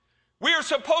commission. We are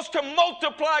supposed to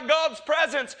multiply God's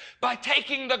presence by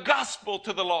taking the gospel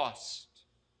to the lost.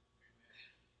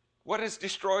 What has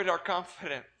destroyed our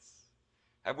confidence?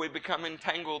 Have we become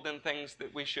entangled in things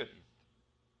that we shouldn't?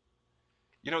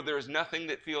 You know, there is nothing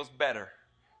that feels better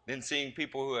than seeing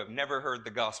people who have never heard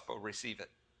the gospel receive it.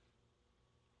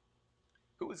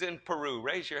 Who was in Peru?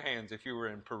 Raise your hands if you were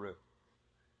in Peru.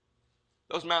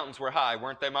 Those mountains were high,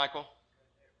 weren't they, Michael?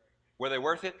 Were they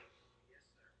worth it?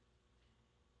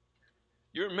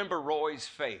 You remember Roy's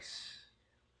face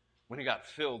when he got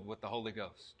filled with the Holy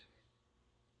Ghost.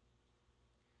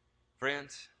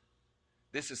 Friends,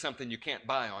 this is something you can't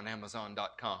buy on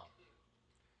Amazon.com.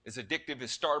 As addictive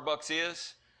as Starbucks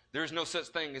is, there's no such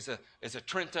thing as a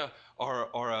Trenta or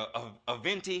a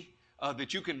Venti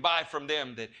that you can buy from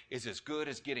them that is as good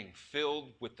as getting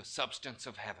filled with the substance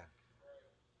of heaven.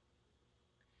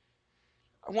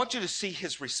 I want you to see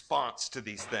his response to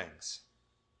these things.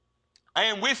 I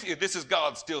am with you. This is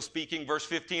God still speaking, verse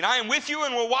 15. I am with you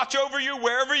and will watch over you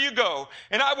wherever you go.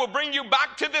 And I will bring you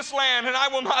back to this land, and I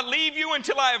will not leave you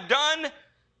until I have done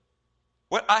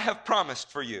what I have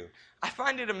promised for you. I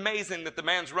find it amazing that the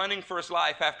man's running for his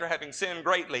life after having sinned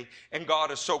greatly, and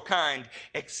God is so kind,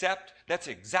 except that's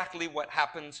exactly what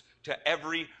happens to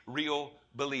every real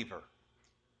believer.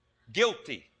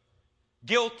 Guilty,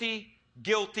 guilty,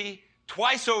 guilty,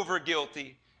 twice over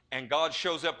guilty, and God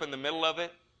shows up in the middle of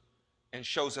it and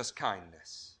shows us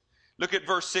kindness. Look at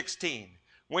verse 16.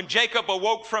 When Jacob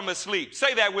awoke from his sleep.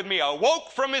 Say that with me.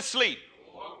 Awoke from his sleep.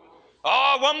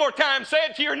 Oh, one more time. Say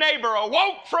it to your neighbor.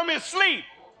 Awoke from his sleep.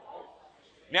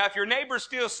 Now, if your neighbor's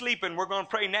still sleeping, we're going to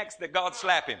pray next that God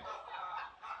slap him.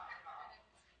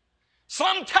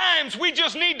 Sometimes we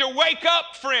just need to wake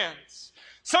up, friends.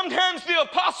 Sometimes the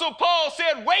Apostle Paul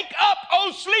said, wake up,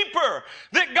 O sleeper,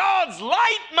 that God's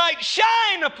light might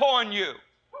shine upon you.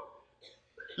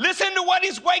 Listen to what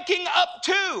he's waking up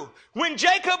to. When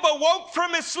Jacob awoke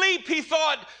from his sleep, he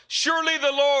thought, surely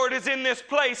the Lord is in this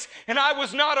place, and I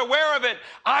was not aware of it.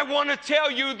 I want to tell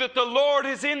you that the Lord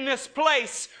is in this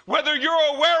place, whether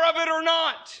you're aware of it or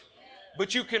not.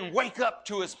 But you can wake up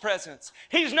to his presence.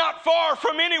 He's not far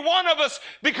from any one of us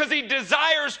because he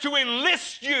desires to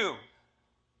enlist you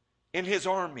in his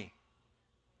army.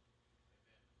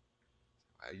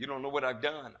 You don't know what I've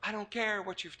done. I don't care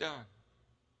what you've done.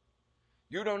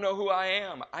 You don't know who I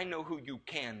am. I know who you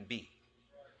can be.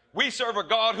 We serve a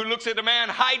God who looks at a man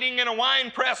hiding in a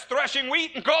wine press threshing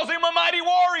wheat and calls him a mighty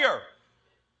warrior.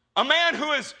 A man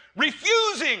who is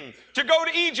refusing to go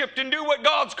to Egypt and do what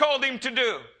God's called him to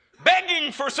do.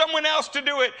 Begging for someone else to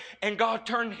do it. And God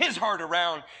turned his heart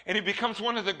around and he becomes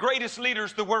one of the greatest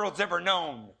leaders the world's ever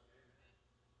known.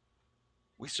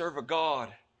 We serve a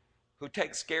God who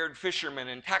takes scared fishermen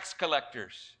and tax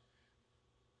collectors,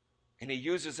 and he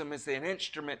uses them as an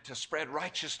instrument to spread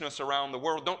righteousness around the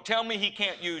world. Don't tell me he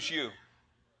can't use you.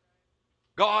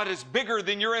 God is bigger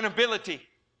than your inability.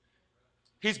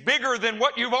 He's bigger than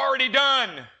what you've already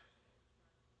done.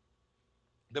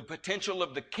 The potential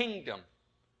of the kingdom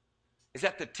is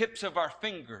at the tips of our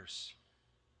fingers.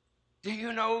 Do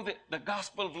you know that the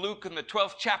Gospel of Luke in the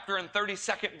 12th chapter and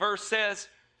 32nd verse says,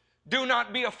 do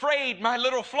not be afraid, my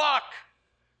little flock.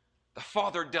 The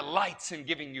Father delights in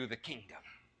giving you the kingdom.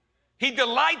 He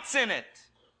delights in it.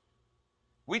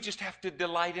 We just have to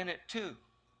delight in it too.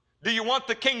 Do you want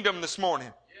the kingdom this morning?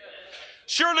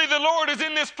 Yes. Surely the Lord is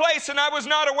in this place, and I was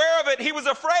not aware of it. He was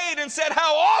afraid and said,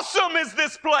 how awesome is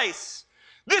this place?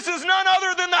 This is none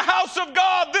other than the house of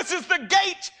God. This is the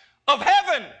gate of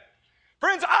heaven.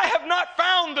 Friends, I have not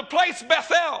found the place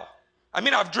Bethel. I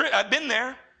mean, I've been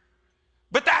there.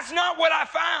 But that's not what I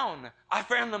found. I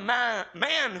found the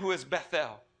man who is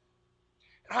Bethel.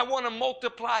 I want to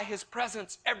multiply his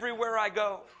presence everywhere I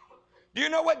go. Do you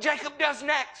know what Jacob does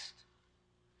next?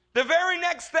 The very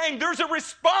next thing, there's a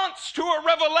response to a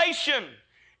revelation.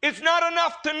 It's not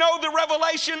enough to know the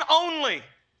revelation only. It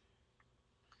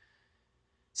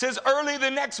says, early the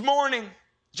next morning,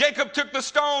 Jacob took the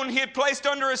stone he had placed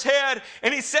under his head,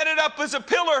 and he set it up as a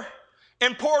pillar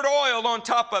and poured oil on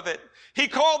top of it. He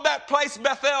called that place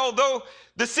Bethel, though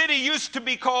the city used to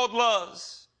be called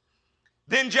Luz.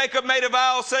 Then Jacob made a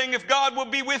vow, saying, if God will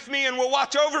be with me and will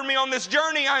watch over me on this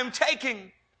journey I am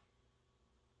taking,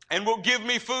 and will give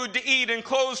me food to eat and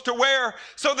clothes to wear,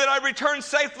 so that I return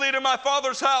safely to my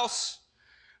father's house,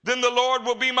 then the Lord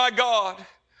will be my God,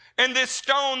 and this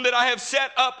stone that I have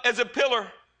set up as a pillar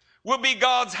will be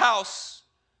God's house.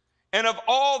 And of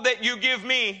all that you give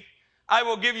me, I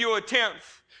will give you a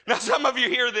tenth. Now some of you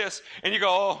hear this and you go,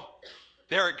 oh,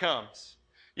 there it comes.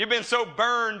 You've been so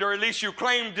burned, or at least you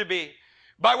claim to be,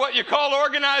 by what you call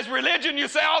organized religion. You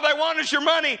say, all they want is your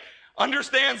money.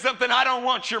 Understand something, I don't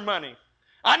want your money.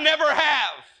 I never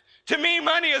have. To me,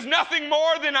 money is nothing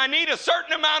more than I need a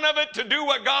certain amount of it to do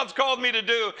what God's called me to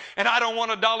do, and I don't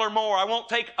want $1 more. I won't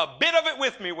take a bit of it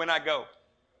with me when I go.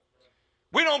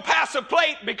 We don't pass a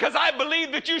plate because I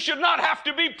believe that you should not have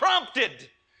to be prompted.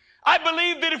 I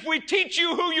believe that if we teach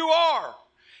you who you are,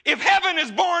 if heaven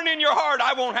is born in your heart,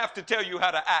 I won't have to tell you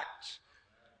how to act.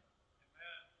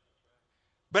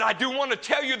 But I do want to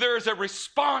tell you there is a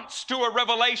response to a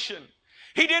revelation.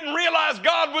 He didn't realize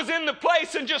God was in the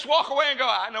place and just walk away and go,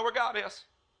 I know where God is.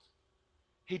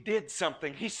 He did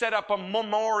something. He set up a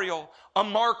memorial, a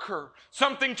marker,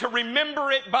 something to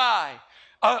remember it by,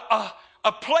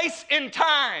 a place in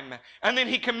time. And then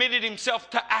he committed himself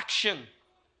to action.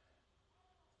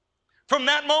 From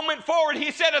that moment forward,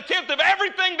 he said, a tenth of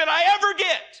everything that I ever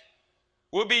get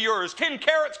will be yours. 10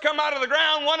 carrots come out of the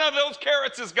ground. One of those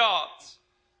carrots is God's.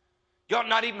 You ought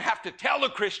not even have to tell a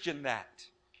Christian that.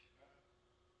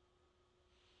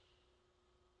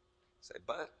 Say,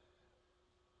 but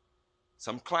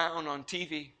some clown on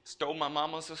TV stole my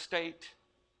mama's estate.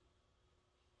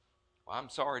 Well, I'm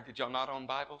sorry, did y'all not own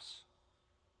Bibles?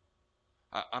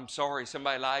 I'm sorry,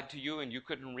 somebody lied to you and you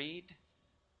couldn't read?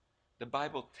 The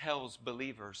Bible tells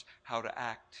believers how to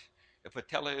act. If a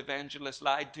televangelist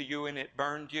lied to you and it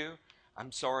burned you,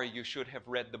 I'm sorry, you should have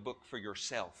read the book for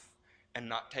yourself and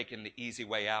not taken the easy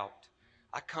way out.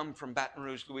 I come from Baton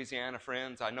Rouge, Louisiana,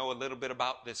 friends. I know a little bit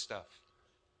about this stuff.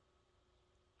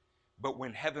 But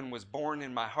when heaven was born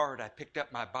in my heart, I picked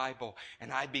up my Bible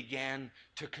and I began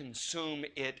to consume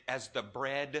it as the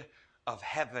bread of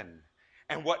heaven.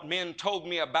 And what men told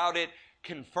me about it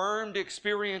confirmed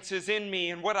experiences in me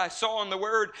and what I saw in the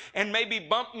Word, and maybe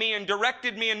bumped me and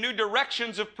directed me in new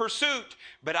directions of pursuit.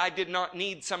 But I did not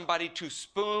need somebody to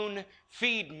spoon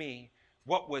feed me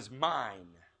what was mine.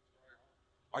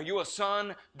 Are you a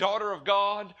son, daughter of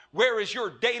God? Where is your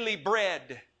daily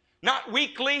bread? Not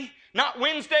weekly, not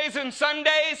Wednesdays and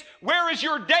Sundays. Where is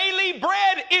your daily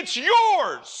bread? It's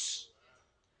yours.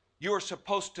 You are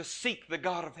supposed to seek the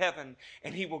God of heaven,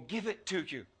 and He will give it to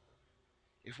you.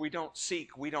 If we don't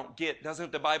seek, we don't get.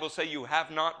 Doesn't the Bible say you have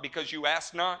not because you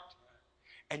ask not?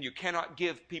 And you cannot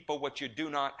give people what you do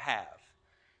not have.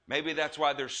 Maybe that's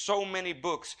why there's so many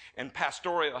books and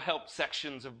pastoral help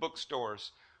sections of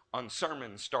bookstores on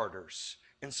sermon starters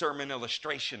and sermon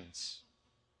illustrations.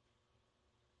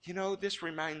 You know, this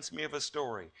reminds me of a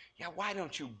story. Yeah, why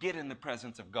don't you get in the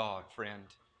presence of God, friend?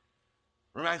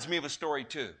 Reminds me of a story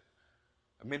too.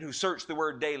 Of men who searched the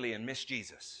Word daily and missed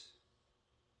Jesus.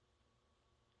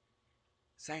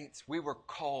 Saints, we were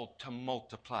called to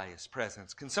multiply His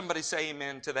presence. Can somebody say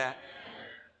amen to that?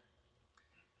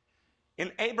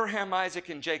 In Abraham, Isaac,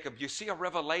 and Jacob, you see a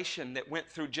revelation that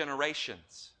went through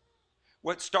generations.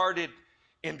 What started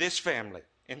in this family,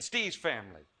 in Steve's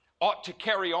family, ought to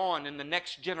carry on in the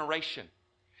next generation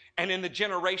and in the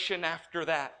generation after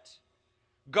that.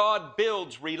 God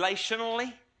builds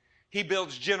relationally, He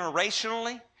builds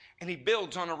generationally, and He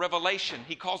builds on a revelation.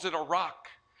 He calls it a rock.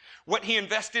 What He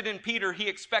invested in Peter, He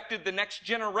expected the next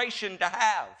generation to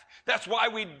have. That's why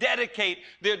we dedicate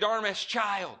the Adarmas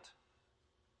child.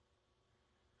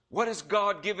 What has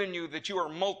God given you that you are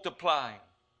multiplying?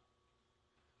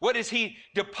 What has He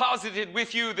deposited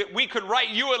with you that we could write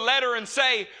you a letter and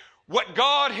say, what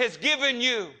God has given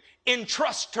you,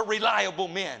 entrust to reliable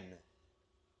men?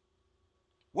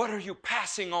 What are you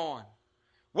passing on?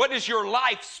 What is your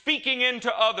life speaking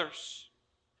into others?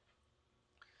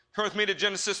 Turn with me to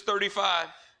Genesis 35.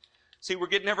 See, we're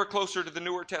getting ever closer to the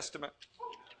Newer Testament.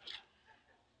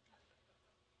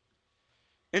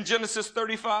 In Genesis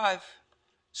 35,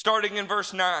 starting in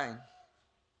verse 9.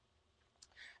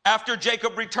 After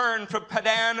Jacob returned from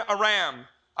Padan Aram,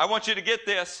 I want you to get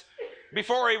this.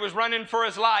 Before he was running for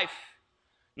his life.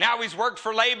 Now he's worked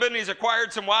for Laban. He's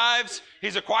acquired some wives.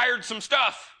 He's acquired some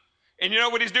stuff. And you know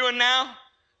what he's doing now?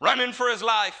 Running for his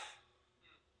life.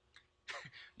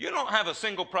 You don't have a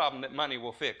single problem that money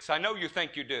will fix. I know you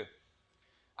think you do.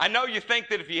 I know you think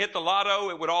that if you hit the lotto,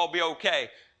 it would all be okay.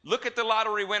 Look at the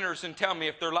lottery winners and tell me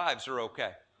if their lives are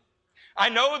okay. I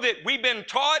know that we've been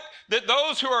taught that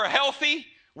those who are healthy,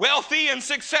 wealthy, and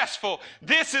successful,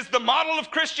 this is the model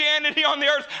of Christianity on the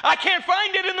earth. I can't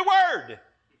find it in the Word.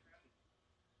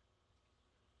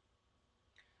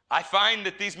 I find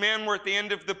that these men were at the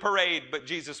end of the parade, but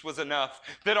Jesus was enough.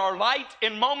 That our light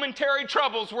and momentary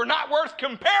troubles were not worth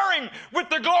comparing with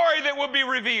the glory that will be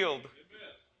revealed.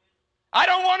 Amen. I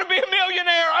don't want to be a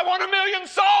millionaire. I want 1,000,000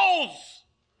 souls.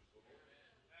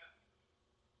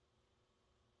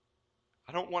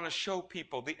 I don't want to show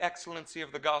people the excellency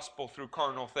of the gospel through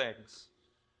carnal things.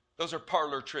 Those are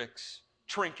parlor tricks,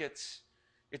 trinkets.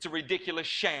 It's a ridiculous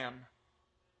sham.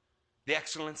 The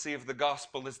excellency of the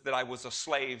gospel is that I was a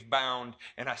slave bound,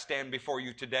 and I stand before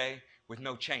you today with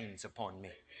no chains upon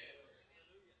me.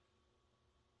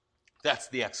 That's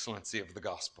the excellency of the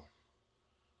gospel.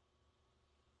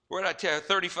 What did I tell you?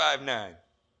 35:9.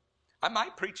 I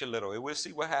might preach a little. We'll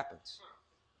see what happens.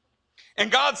 And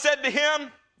God said to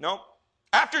him, no.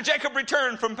 After Jacob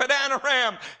returned from Padan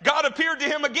Aram, God appeared to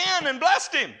him again and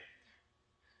blessed him.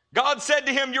 God said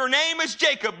to him, your name is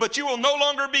Jacob, but you will no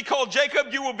longer be called Jacob.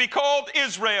 You will be called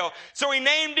Israel. So he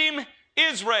named him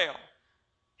Israel.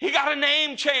 He got a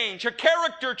name change, a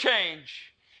character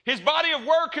change. His body of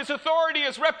work, his authority,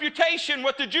 his reputation,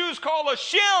 what the Jews call a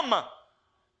shem,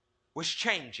 was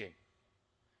changing.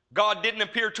 God didn't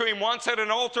appear to him once at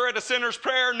an altar at a sinner's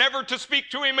prayer, never to speak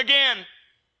to him again.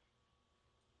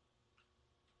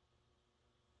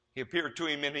 He appeared to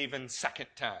him an even second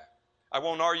time. I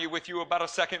won't argue with you about a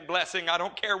second blessing. I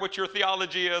don't care what your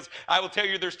theology is. I will tell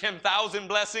you there's 10,000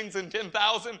 blessings and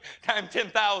 10,000 times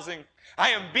 10,000.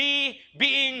 I am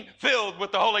being filled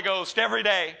with the Holy Ghost every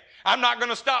day. I'm not going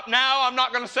to stop now. I'm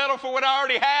not going to settle for what I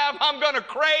already have. I'm going to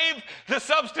crave the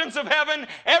substance of heaven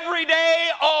every day,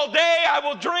 all day. I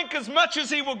will drink as much as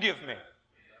He will give me.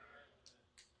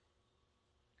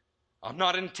 I'm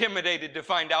not intimidated to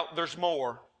find out there's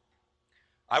more.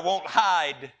 I won't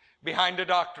hide behind a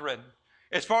doctrine.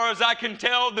 As far as I can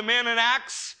tell, the men in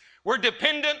Acts were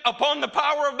dependent upon the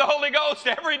power of the Holy Ghost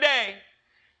every day.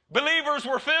 Believers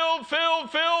were filled,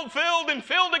 and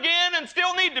filled again, and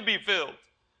still need to be filled.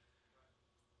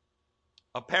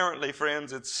 Apparently,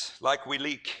 friends, it's like we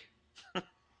leak.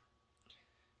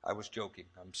 I was joking.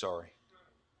 I'm sorry.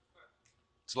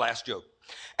 It's the last joke.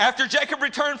 After Jacob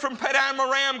returned from Padan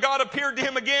Aram, God appeared to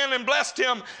him again and blessed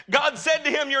him. God said to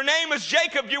him, your name is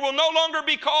Jacob. You will no longer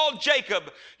be called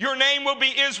Jacob. Your name will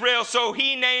be Israel. So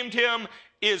he named him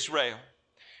Israel.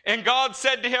 And God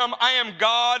said to him, I am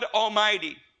God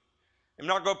Almighty. I'm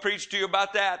not going to preach to you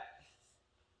about that,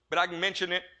 but I can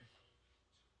mention it.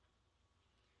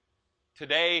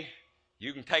 Today,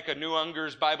 you can take a New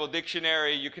Unger's Bible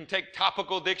Dictionary. You can take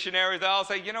topical dictionaries. They'll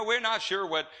say, we're not sure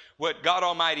what God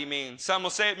Almighty means. Some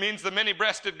will say it means the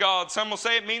many-breasted God. Some will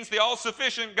say it means the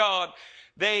all-sufficient God.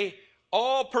 They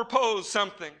all propose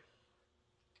something.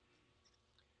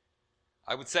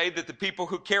 I would say that the people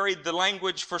who carried the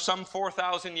language for some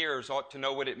 4,000 years ought to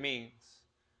know what it means.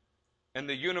 And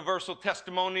the universal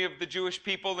testimony of the Jewish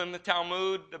people in the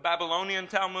Talmud, the Babylonian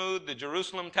Talmud, the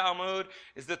Jerusalem Talmud,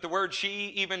 is that the word she,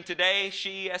 even today,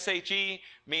 she, S-H-E,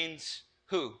 means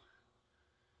who?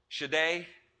 Shaddai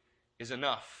is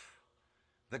enough.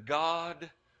 The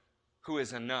God who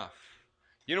is enough.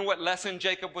 You know what lesson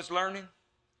Jacob was learning?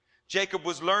 Jacob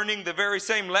was learning the very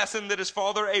same lesson that his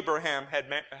father Abraham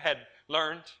had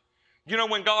learned. You know,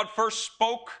 when God first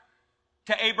spoke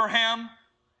to Abraham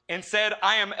and said,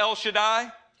 I am El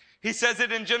Shaddai. He says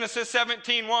it in Genesis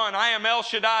 17:1. I am El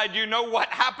Shaddai. Do you know what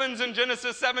happens in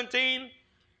Genesis 17?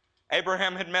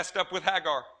 Abraham had messed up with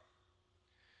Hagar.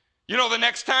 You know, the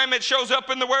next time it shows up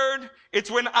in the Word,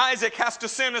 it's when Isaac has to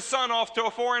send his son off to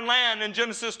a foreign land in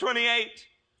Genesis 28.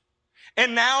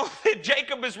 And now that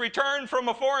Jacob has returned from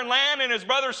a foreign land and his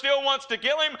brother still wants to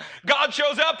kill him, God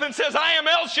shows up and says, I am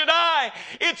El Shaddai.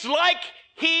 It's like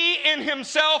He in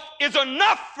Himself is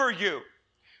enough for you.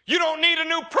 You don't need a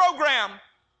new program.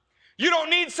 You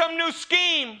don't need some new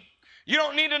scheme. You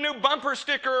don't need a new bumper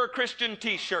sticker or a Christian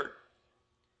t-shirt.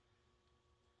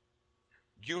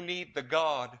 You need the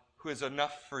God who is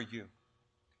enough for you.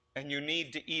 And you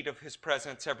need to eat of His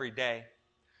presence every day.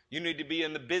 You need to be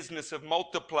in the business of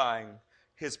multiplying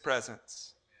His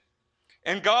presence.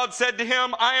 And God said to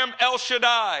him, I am El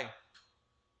Shaddai.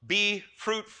 Be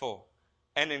fruitful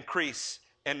and increase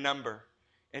in number.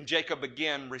 And Jacob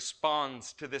again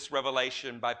responds to this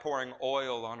revelation by pouring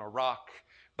oil on a rock,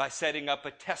 by setting up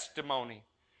a testimony.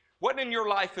 What in your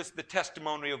life is the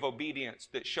testimony of obedience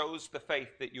that shows the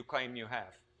faith that you claim you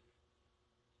have?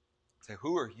 Say,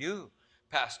 who are you,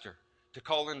 Pastor, to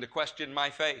call into question my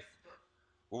faith?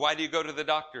 Well, why do you go to the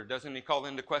doctor? Doesn't he call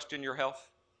into question your health?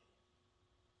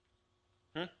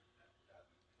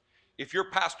 If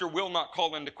your pastor will not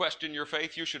call into question your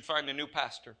faith, you should find a new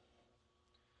pastor.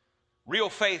 Real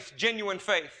faith, genuine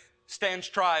faith, stands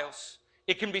trials.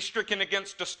 It can be stricken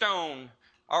against a stone.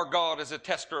 Our God is a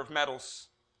tester of metals,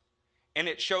 and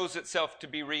it shows itself to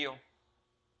be real.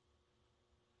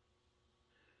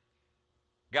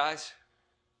 Guys,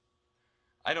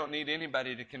 I don't need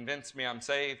anybody to convince me I'm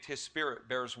saved. His Spirit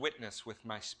bears witness with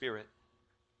my spirit.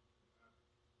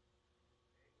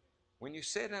 When you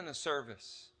sit in a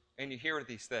service and you hear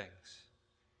these things,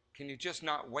 can you just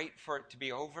not wait for it to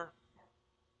be over?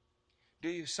 Do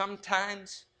you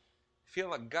sometimes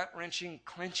feel a gut-wrenching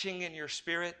clenching in your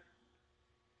spirit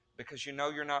because you know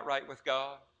you're not right with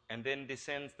God, and then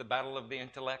descends the battle of the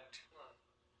intellect?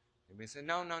 And we say,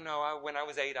 no. When I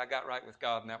was 8, I got right with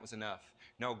God, and that was enough.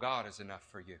 No, God is enough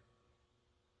for you.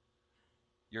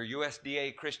 Your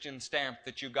USDA Christian stamp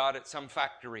that you got at some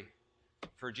factory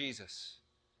for Jesus,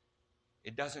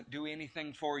 it doesn't do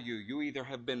anything for you. You either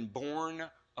have been born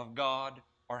of God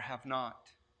or have not.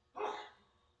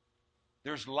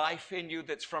 There's life in you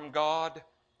that's from God,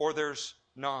 or there's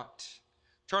not.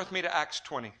 Turn with me to Acts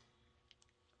 20.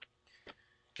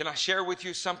 Can I share with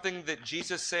you something that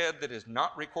Jesus said that is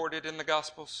not recorded in the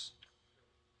Gospels?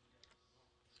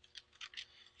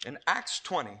 In Acts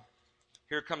 20,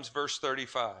 here comes verse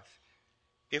 35.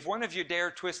 If one of you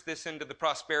dare twist this into the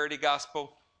prosperity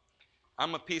gospel,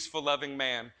 I'm a peaceful, loving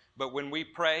man, but when we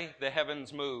pray, the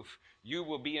heavens move. You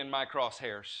will be in my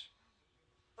crosshairs.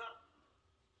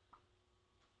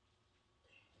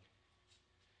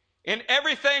 In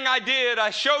everything I did,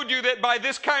 I showed you that by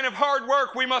this kind of hard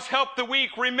work we must help the weak,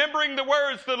 remembering the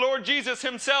words the Lord Jesus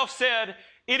himself said,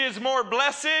 it is more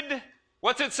blessed,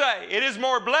 what's it say? It is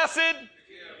more blessed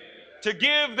to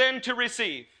give than to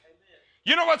receive.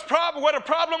 You know what a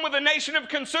problem with a nation of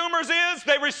consumers is?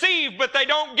 They receive, but they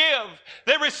don't give.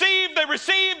 They receive.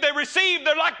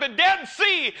 They're like the Dead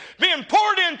Sea being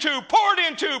poured into,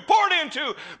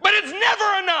 but it's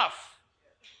never enough.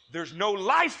 There's no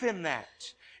life in that.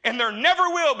 And there never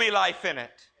will be life in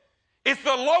it. It's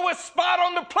the lowest spot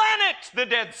on the planet, the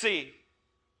Dead Sea.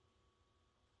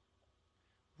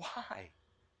 Why?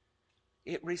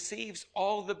 It receives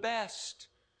all the best.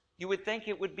 You would think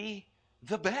it would be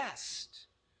the best.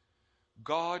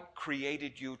 God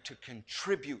created you to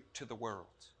contribute to the world.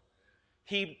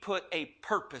 He put a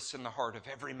purpose in the heart of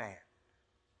every man.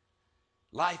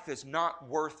 Life is not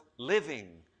worth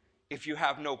living if you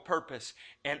have no purpose.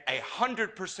 And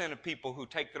 100% of people who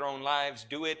take their own lives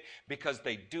do it because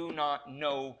they do not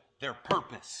know their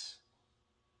purpose.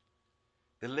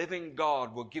 The living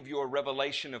God will give you a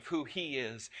revelation of who He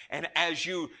is. And as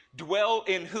you dwell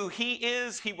in who He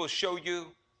is, He will show you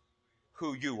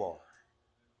who you are.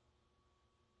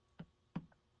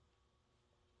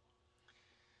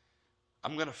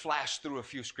 I'm going to flash through a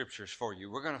few scriptures for you.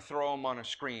 We're going to throw them on a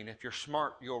screen. If you're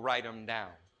smart, you'll write them down.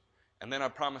 And then I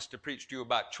promised to preach to you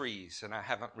about trees, and I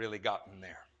haven't really gotten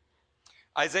there.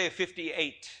 Isaiah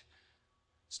 58,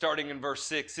 starting in verse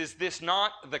 6, is this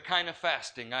not the kind of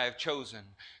fasting I have chosen,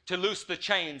 to loose the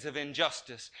chains of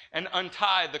injustice and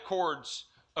untie the cords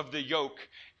of the yoke,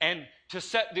 and to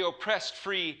set the oppressed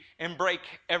free and break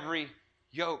every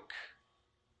yoke?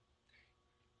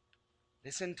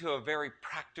 Listen to a very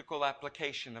practical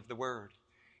application of the word.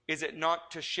 Is it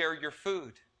not to share your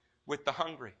food with the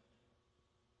hungry?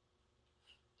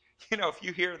 You know, if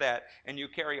you hear that and you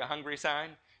carry a hungry sign,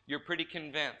 you're pretty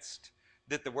convinced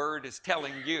that the word is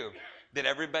telling you that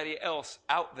everybody else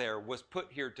out there was put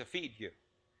here to feed you.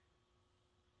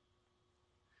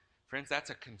 Friends, that's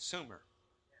a consumer.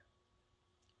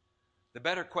 The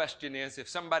better question is, if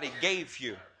somebody gave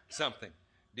you something,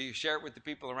 do you share it with the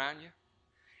people around you?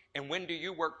 And when do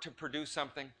you work to produce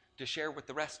something to share with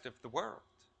the rest of the world?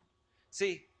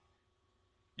 See,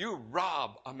 you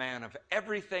rob a man of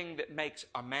everything that makes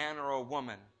a man or a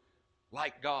woman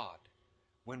like God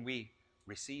when we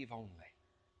receive only.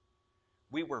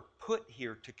 We were put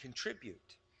here to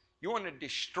contribute. You want to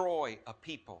destroy a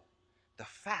people, the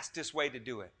fastest way to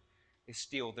do it is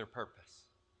steal their purpose.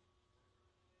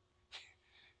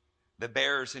 The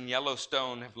bears in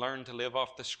Yellowstone have learned to live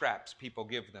off the scraps people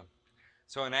give them.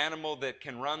 So an animal that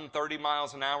can run 30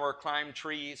 miles an hour, climb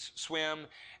trees, swim,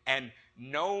 and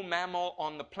no mammal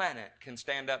on the planet can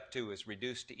stand up to is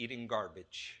reduced to eating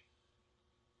garbage.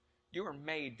 You are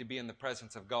made to be in the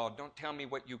presence of God. Don't tell me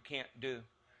what you can't do.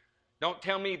 Don't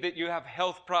tell me that you have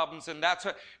health problems and that's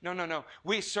what. No.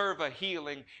 We serve a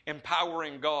healing,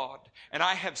 empowering God. And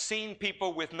I have seen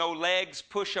people with no legs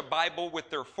push a Bible with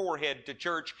their forehead to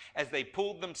church as they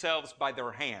pulled themselves by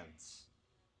their hands.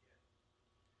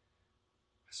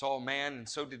 I saw a man, and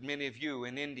so did many of you,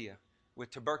 in India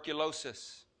with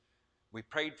tuberculosis. We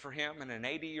prayed for him, and an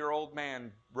 80-year-old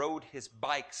man rode his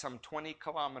bike some 20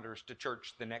 kilometers to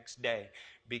church the next day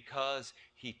because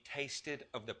he tasted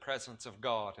of the presence of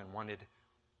God and wanted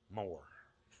more.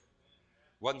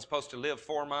 Wasn't supposed to live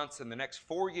 4 months. In the next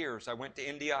 4 years, I went to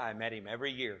India. I met him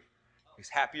every year. He's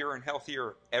happier and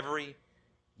healthier every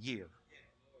year.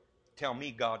 Tell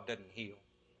me God doesn't heal.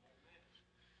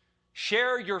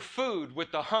 Share your food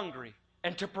with the hungry.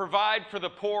 and to provide for the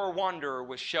poor wanderer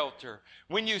with shelter.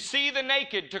 When you see the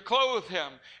naked, to clothe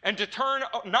him, and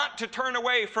not to turn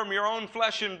away from your own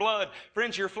flesh and blood.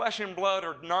 Friends, your flesh and blood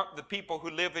are not the people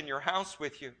who live in your house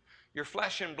with you. Your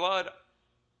flesh and blood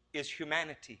is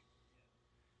humanity.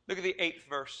 Look at the 8th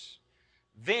verse.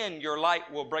 Then your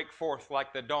light will break forth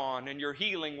like the dawn, and your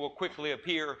healing will quickly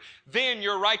appear. Then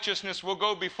your righteousness will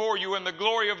go before you, and the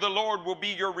glory of the Lord will be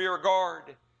your rear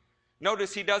guard.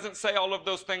 Notice he doesn't say all of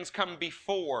those things come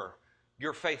before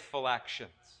your faithful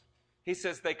actions. He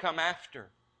says they come after.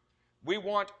 We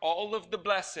want all of the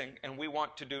blessing, and we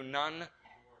want to do none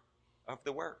of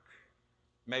the work.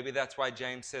 Maybe that's why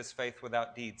James says faith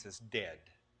without deeds is dead.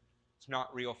 It's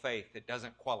not real faith. It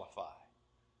doesn't qualify.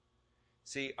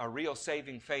 See, a real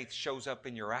saving faith shows up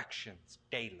in your actions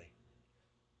daily.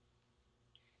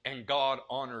 And God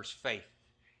honors faith.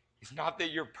 It's not that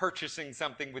you're purchasing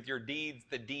something with your deeds.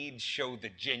 The deeds show the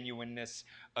genuineness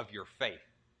of your faith.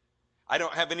 I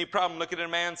don't have any problem looking at a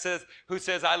man who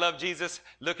says, I love Jesus,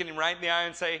 looking him right in the eye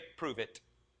and say, prove it.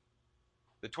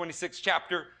 The 26th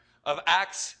chapter of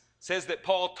Acts says that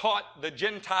Paul taught the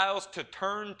Gentiles to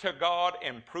turn to God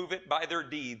and prove it by their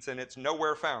deeds, and it's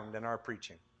nowhere found in our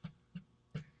preaching.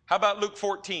 How about Luke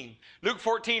 14? Luke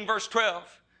 14, verse 12.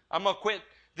 I'm going to quit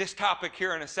this topic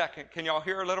here in a second. Can y'all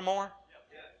hear a little more?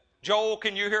 Joel,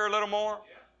 can you hear a little more?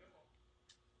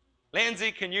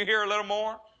 Lindsay, can you hear a little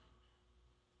more?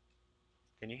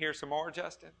 Can you hear some more,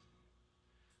 Justin?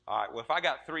 All right, well, if I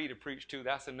got 3 to preach to,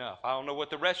 that's enough. I don't know what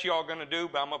the rest of y'all are going to do,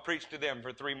 but I'm going to preach to them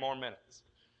for 3 more minutes.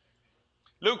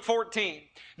 Luke 14.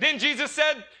 Then Jesus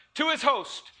said to his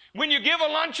host, when you give a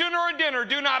luncheon or a dinner,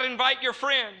 do not invite your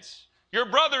friends, your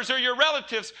brothers or your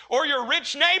relatives, or your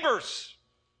rich neighbors.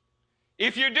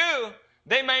 If you do,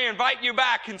 they may invite you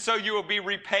back, and so you will be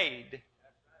repaid.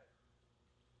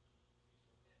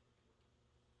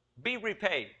 Be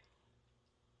repaid.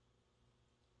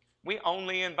 We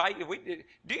only invite you.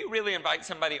 Do you really invite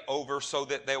somebody over so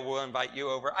that they will invite you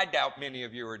over? I doubt many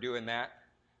of you are doing that.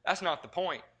 That's not the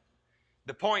point.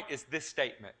 The point is this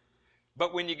statement.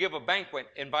 But when you give a banquet,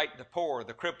 invite the poor,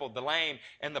 the crippled, the lame,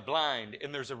 and the blind,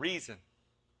 and there's a reason.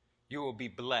 You will be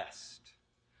blessed.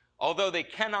 Although they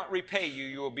cannot repay you,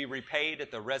 you will be repaid at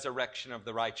the resurrection of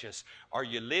the righteous. Are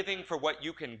you living for what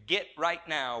you can get right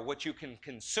now, what you can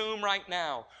consume right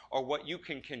now, or what you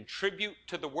can contribute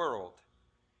to the world,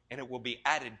 and it will be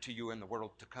added to you in the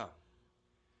world to come?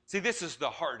 See, this is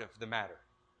the heart of the matter.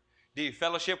 Do you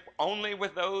fellowship only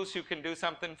with those who can do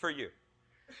something for you?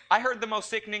 I heard the most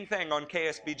sickening thing on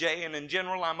KSBJ, and in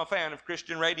general, I'm a fan of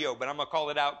Christian radio, but I'm going to call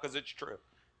it out because it's true.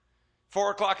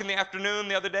 4 o'clock in the afternoon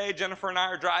the other day, Jennifer and I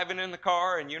are driving in the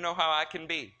car, and you know how I can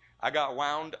be. I got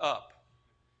wound up.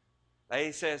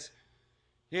 Lady says,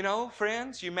 you know,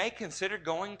 friends, you may consider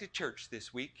going to church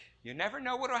this week. You never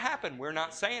know what will happen. We're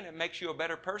not saying it makes you a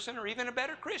better person or even a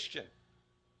better Christian.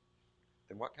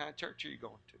 Then what kind of church are you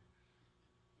going to?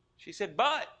 She said,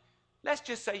 but let's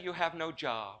just say you have no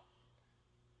job.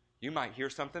 You might hear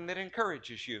something that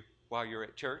encourages you while you're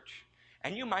at church,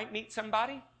 and you might meet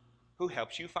somebody who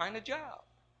helps you find a job.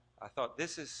 I thought,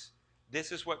 this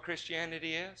is what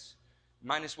Christianity is.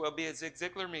 Might as well be a Zig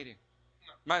Ziglar meeting.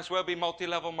 Might as well be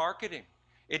multi-level marketing.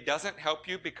 It doesn't help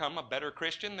you become a better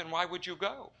Christian, then why would you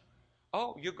go?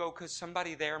 Oh, you go because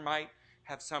somebody there might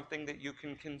have something that you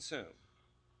can consume.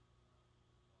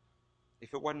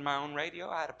 If it wasn't my own radio,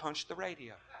 I'd have punched the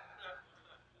radio.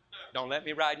 Don't let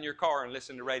me ride in your car and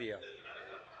listen to radio.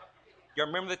 You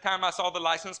remember the time I saw the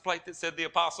license plate that said the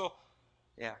Apostle?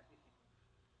 Yeah.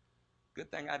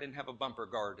 Good thing I didn't have a bumper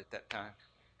guard at that time.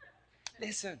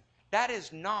 Listen, that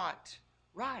is not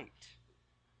right.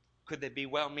 Could they be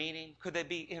well-meaning? Could they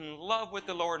be in love with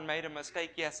the Lord and made a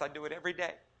mistake? Yes, I do it every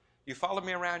day. You follow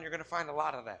me around, you're going to find a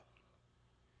lot of that.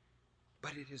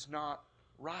 But it is not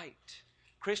right.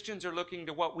 Christians are looking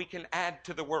to what we can add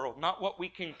to the world, not what we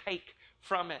can take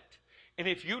from it. And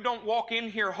if you don't walk in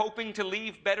here hoping to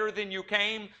leave better than you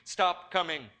came, stop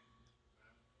coming.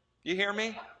 You hear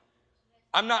me?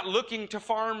 I'm not looking to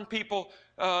farm people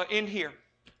in here.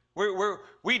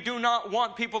 We do not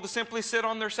want people to simply sit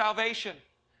on their salvation.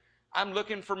 I'm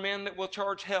looking for men that will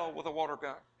charge hell with a water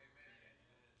gun.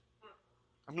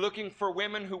 I'm looking for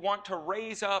women who want to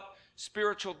raise up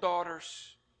spiritual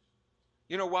daughters.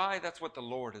 You know why? That's what the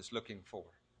Lord is looking for.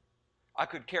 I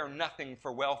could care nothing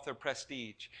for wealth or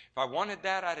prestige. If I wanted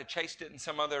that, I'd have chased it in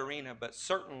some other arena, but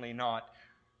certainly not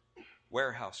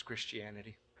warehouse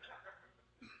Christianity.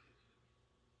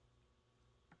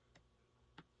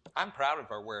 I'm proud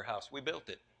of our warehouse. We built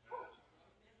it.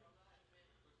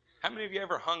 How many of you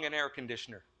ever hung an air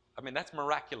conditioner? I mean, that's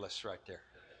miraculous right there.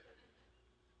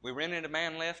 We rented a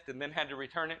man lift and then had to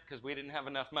return it because we didn't have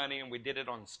enough money, and we did it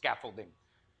on scaffolding.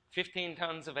 15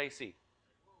 tons of AC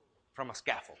from a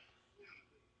scaffold.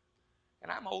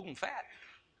 And I'm old and fat.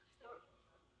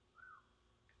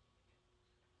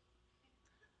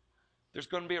 There's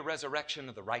going to be a resurrection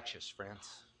of the righteous, friends.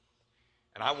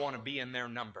 And I want to be in their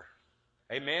number.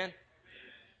 Amen?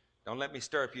 Don't let me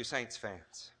stir up you Saints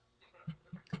fans.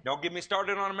 Don't get me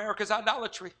started on America's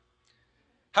idolatry.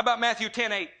 How about Matthew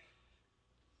 10:8?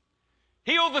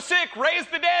 Heal the sick, raise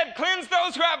the dead, cleanse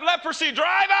those who have leprosy,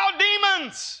 drive out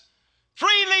demons.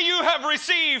 Freely you have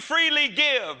received, freely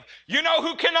give. You know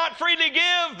who cannot freely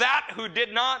give? That who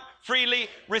did not freely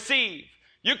receive.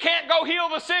 You can't go heal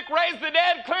the sick, raise the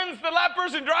dead, cleanse the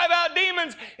lepers, and drive out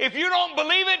demons if you don't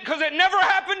believe it, because it never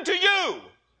happened to you.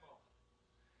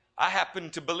 I happen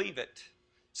to believe it.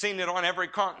 Seen it on every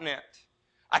continent.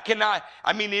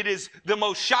 It is the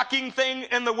most shocking thing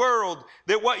in the world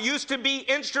that what used to be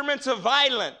instruments of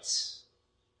violence.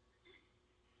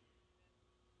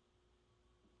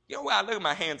 You know, when I look at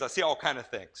my hands, I see all kinds of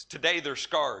things. Today they're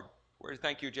scarred.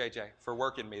 Thank you, JJ, for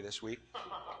working me this week.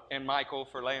 And Michael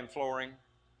for laying flooring.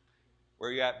 Where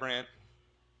are you at, Brent?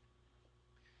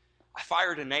 I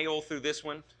fired a nail through this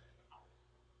one.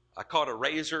 I caught a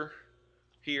razor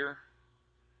here.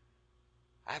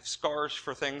 I have scars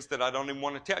for things that I don't even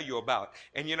want to tell you about.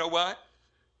 And you know what?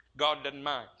 God doesn't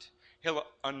mind. He'll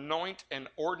anoint an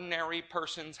ordinary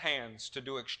person's hands to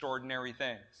do extraordinary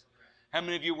things. How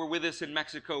many of you were with us in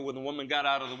Mexico when the woman got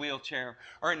out of the wheelchair?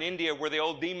 Or in India where the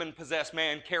old demon-possessed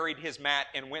man carried his mat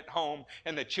and went home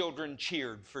and the children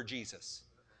cheered for Jesus?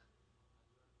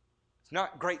 It's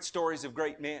not great stories of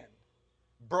great men.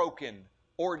 Broken,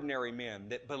 ordinary men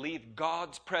that believe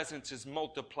God's presence is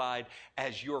multiplied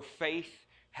as your faith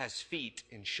has feet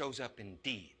and shows up in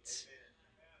deeds.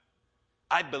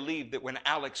 I believe that when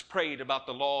Alex prayed about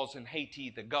the laws in Haiti,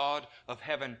 the God of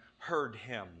heaven heard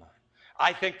him.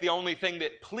 I think the only thing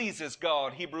that pleases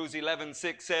God, Hebrews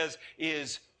 11:6 says,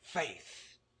 is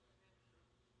faith.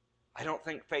 I don't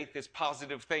think faith is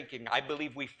positive thinking. I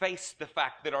believe we face the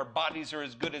fact that our bodies are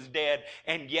as good as dead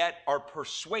and yet are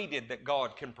persuaded that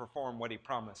God can perform what He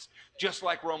promised, just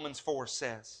like Romans 4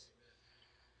 says.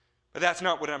 But that's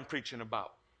not what I'm preaching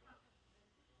about.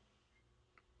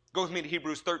 Go with me to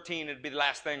Hebrews 13. It'll be the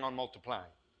last thing on multiplying.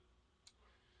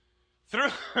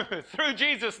 Through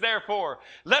Jesus, therefore,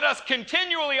 let us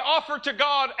continually offer to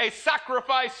God a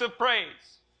sacrifice of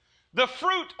praise, the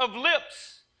fruit of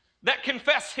lips that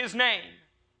confess His name.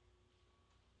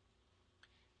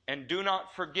 And do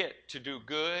not forget to do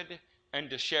good and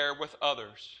to share with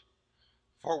others,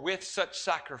 for with such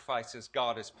sacrifices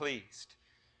God is pleased.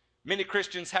 Many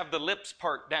Christians have the lips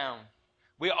part down.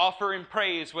 We offer Him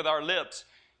praise with our lips,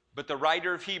 but the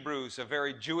writer of Hebrews, a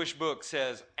very Jewish book,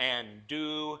 says, and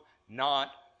do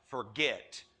not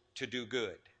forget to do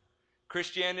good.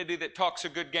 Christianity that talks a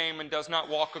good game and does not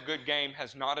walk a good game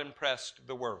has not impressed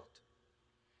the world.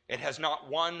 It has not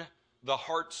won the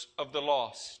hearts of the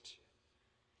lost.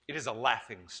 It is a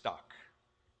laughing stock.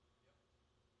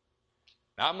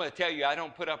 Now, I'm going to tell you, I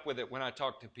don't put up with it when I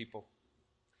talk to people.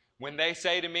 When they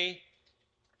say to me,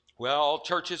 well, all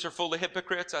churches are full of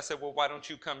hypocrites, I said, well, why don't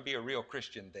you come be a real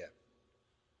Christian then?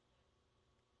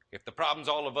 If the problem's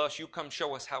all of us, you come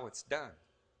show us how it's done.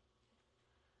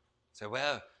 Say,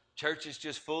 well, church is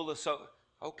just full of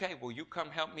okay, well, you come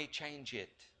help me change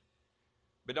it.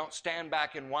 But don't stand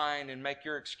back and whine and make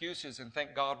your excuses and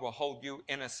think God will hold you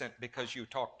innocent because you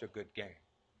talked a good game.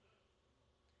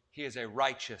 He is a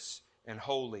righteous and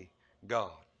holy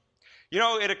God. You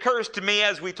know, it occurs to me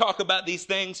as we talk about these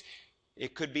things,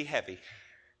 it could be heavy.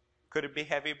 Could it be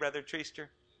heavy, Brother Treaster?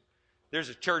 There's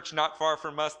a church not far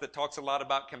from us that talks a lot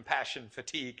about compassion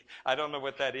fatigue. I don't know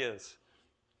what that is.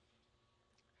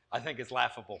 I think it's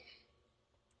laughable.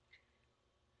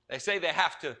 They say they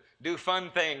have to do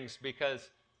fun things because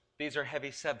these are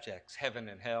heavy subjects, heaven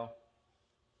and hell.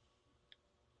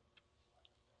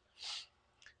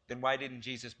 Then why didn't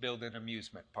Jesus build an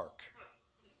amusement park?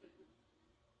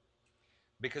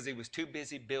 Because He was too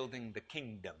busy building the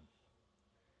kingdom.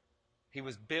 He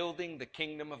was building the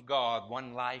kingdom of God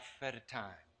one life at a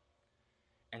time.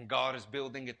 And God is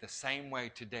building it the same way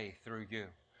today through you.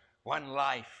 One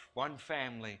life, one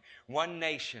family, one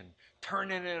nation,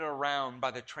 turning it around by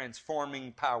the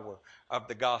transforming power of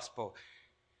the gospel.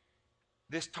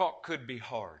 This talk could be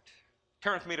hard.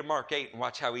 Turn with me to Mark 8 and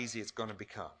watch how easy it's going to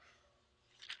become.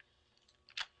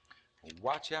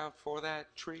 Watch out for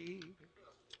that tree.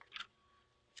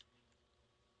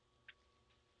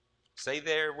 Say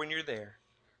there when you're there.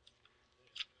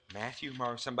 Matthew,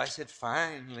 Mark. Somebody said,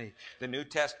 finally, the New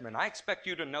Testament. I expect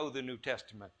you to know the New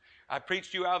Testament. I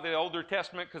preached you out of the Older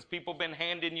Testament because people have been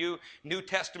handing you New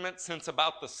Testament since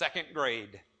about the second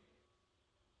grade.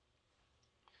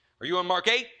 Are you on Mark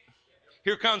 8?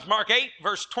 Here comes Mark 8,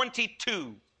 verse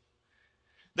 22.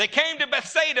 They came to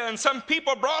Bethsaida, and some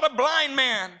people brought a blind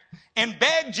man and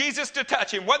begged Jesus to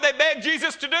touch him. What did they beg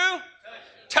Jesus to do?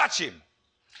 Touch him.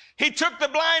 He took the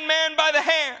blind man by the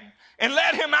hand and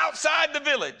led him outside the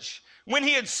village. When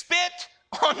he had spit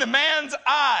on the man's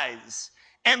eyes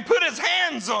and put his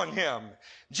hands on him,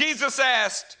 Jesus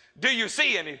asked, "Do you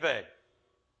see anything?"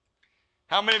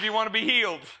 How many of you want to be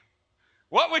healed?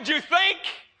 What would you think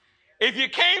if you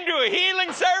came to a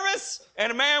healing service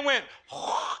and a man went,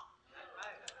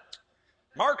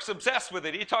 Mark's obsessed with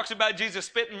it. He talks about Jesus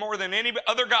spitting more than any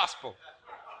other gospel.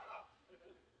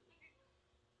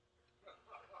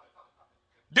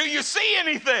 Do you see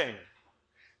anything?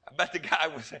 I bet the guy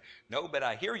would say, "No, but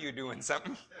I hear you doing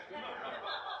something."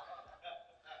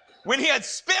 When he had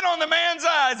spit on the man's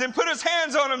eyes and put his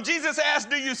hands on him, Jesus asked,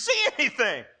 "Do you see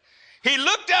anything?" He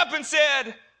looked up and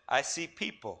said, "I see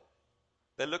people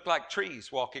that look like trees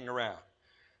walking around."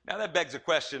 Now that begs a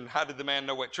question, how did the man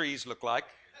know what trees look like?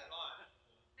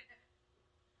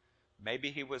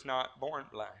 Maybe he was not born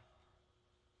blind.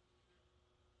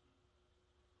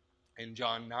 In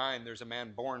John 9, there's a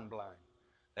man born blind.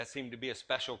 That seemed to be a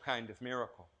special kind of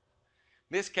miracle.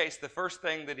 In this case, the first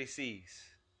thing that he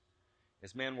sees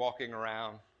is men walking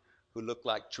around who look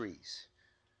like trees.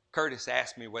 Curtis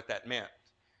asked me what that meant.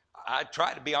 I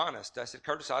tried to be honest. I said,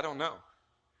 "Curtis, I don't know."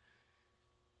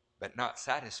 But not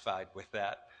satisfied with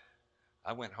that,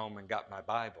 I went home and got my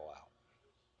Bible out.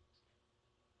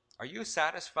 Are you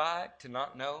satisfied to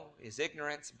not know? Is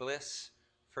ignorance bliss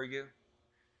for you?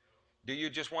 Do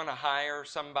you just want to hire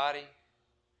somebody,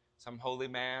 some holy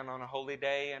man on a holy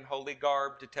day in holy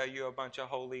garb to tell you a bunch of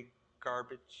holy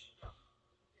garbage?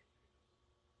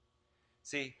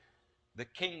 See, the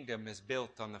kingdom is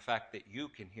built on the fact that you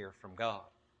can hear from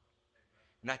God.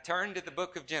 And I turned to the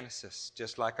book of Genesis,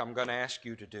 just like I'm going to ask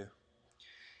you to do.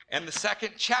 And the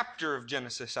second chapter of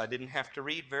Genesis, I didn't have to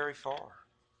read very far.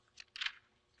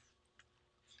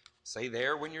 Say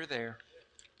there when you're there.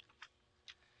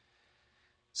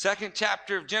 Second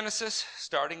chapter of Genesis,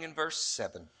 starting in verse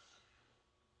 7.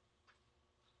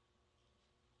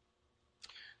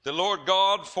 The Lord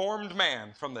God formed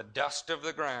man from the dust of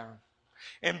the ground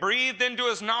and breathed into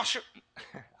his nostrils,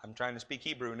 I'm trying to speak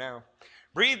Hebrew now,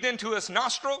 breathed into his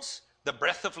nostrils the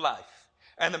breath of life,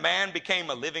 and the man became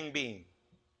a living being.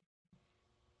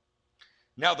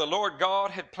 Now the Lord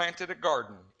God had planted a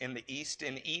garden in the east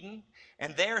in Eden,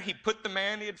 and there he put the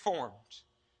man he had formed.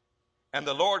 And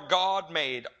the Lord God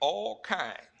made all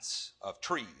kinds of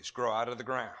trees grow out of the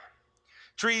ground,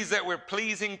 trees that were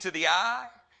pleasing to the eye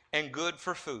and good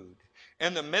for food.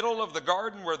 In the middle of the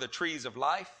garden were the trees of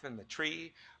life and the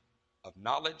tree of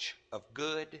knowledge of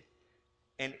good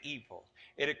and evil.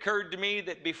 It occurred to me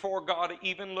that before God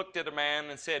even looked at a man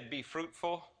and said, "Be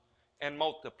fruitful and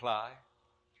multiply,"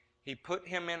 he put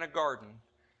him in a garden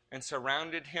and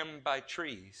surrounded him by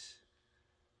trees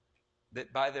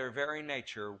that by their very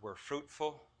nature were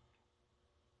fruitful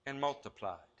and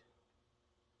multiplied.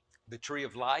 The tree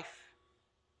of life,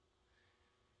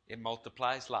 it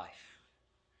multiplies life.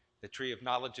 The tree of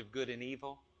knowledge of good and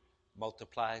evil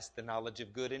multiplies the knowledge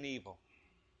of good and evil,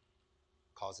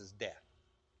 causes death.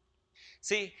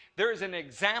 See, there is an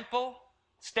example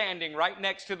standing right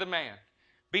next to the man.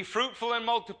 Be fruitful and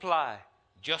multiply,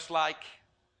 just like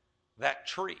that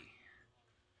tree.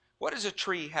 What does a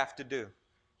tree have to do?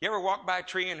 You ever walked by a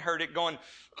tree and heard it going,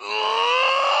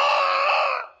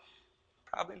 "Ugh"?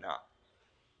 Probably not.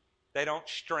 They don't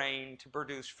strain to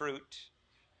produce fruit.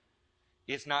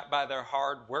 It's not by their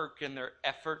hard work and their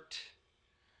effort.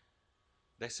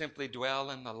 They simply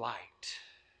dwell in the light.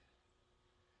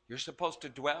 You're supposed to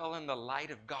dwell in the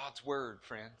light of God's Word,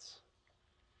 friends.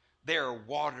 They're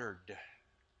watered.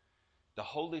 The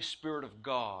Holy Spirit of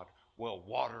God will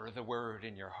water the Word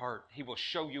in your heart. He will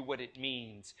show you what it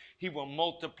means. He will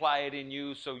multiply it in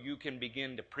you so you can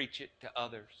begin to preach it to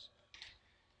others.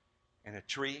 And a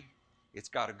tree, it's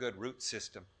got a good root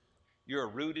system. You're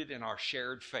rooted in our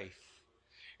shared faith.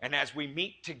 And as we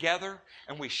meet together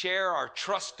and we share our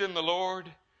trust in the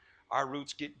Lord, our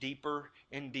roots get deeper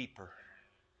and deeper.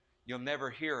 You'll never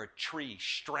hear a tree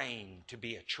strain to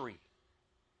be a tree.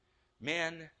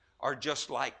 Men are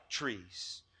just like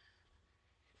trees.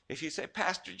 If you say,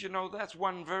 "Pastor, you know, that's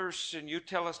one verse and you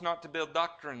tell us not to build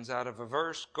doctrines out of a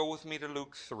verse," go with me to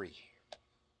Luke 3.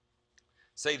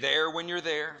 Say there when you're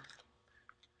there.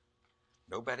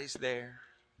 Nobody's there.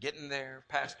 Getting there.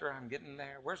 "Pastor, I'm getting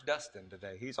there." Where's Dustin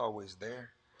today? He's always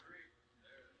there.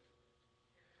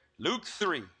 Luke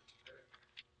 3.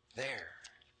 There.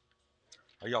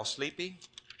 Are y'all sleepy?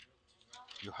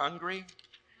 You hungry?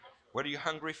 What are you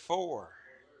hungry for?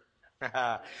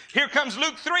 Here comes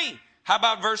Luke 3. How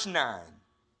about verse 9?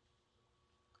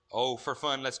 Oh, for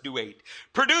fun, let's do 8.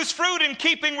 Produce fruit in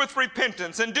keeping with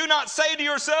repentance, and do not say to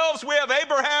yourselves, we have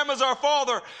Abraham as our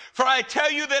father. For I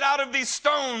tell you that out of these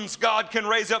stones God can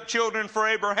raise up children for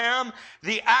Abraham.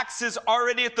 The axe is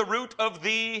already at the root of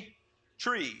the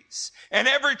trees. And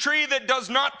every tree that does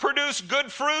not produce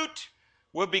good fruit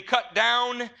will be cut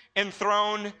down and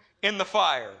thrown in the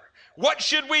fire. What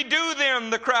should we do then?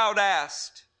 The crowd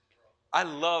asked. I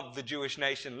love the Jewish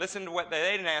nation. Listen to what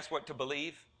they didn't ask what to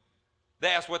believe. They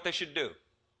asked what they should do,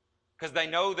 because they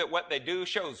know that what they do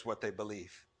shows what they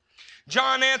believe.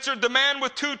 John answered, the man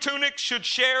with 2 tunics should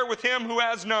share with him who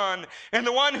has none, and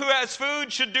the one who has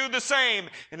food should do the same.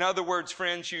 In other words,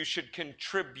 friends, you should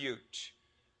contribute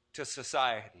to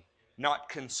society, not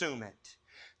consume it.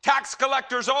 Tax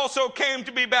collectors also came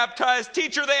to be baptized.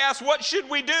 Teacher, they asked, what should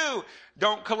we do?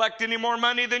 Don't collect any more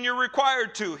money than you're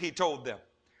required to, he told them.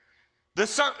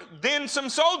 Then some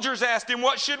soldiers asked him,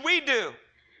 what should we do?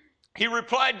 He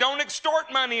replied, don't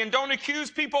extort money and don't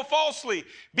accuse people falsely.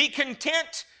 Be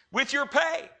content with your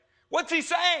pay. What's he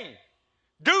saying?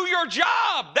 Do your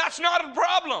job. That's not a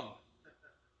problem.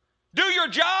 Do your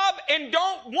job and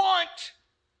don't want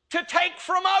to take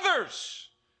from others.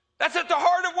 That's at the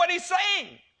heart of what he's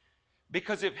saying.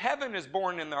 Because if heaven is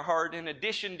born in their heart, in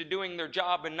addition to doing their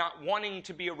job and not wanting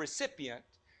to be a recipient,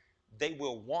 they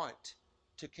will want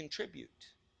to contribute.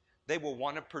 They will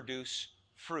want to produce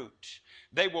fruit.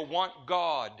 They will want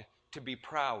God to be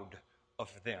proud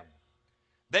of them.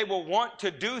 They will want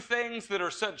to do things that are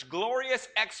such glorious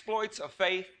exploits of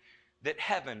faith that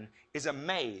heaven is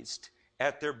amazed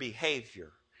at their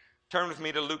behavior. Turn with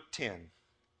me to Luke 10.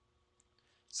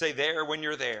 Say there when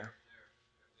you're there.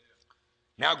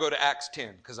 Now go to Acts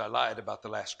 10, because I lied about the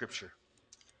last scripture.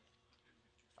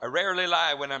 I rarely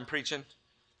lie when I'm preaching.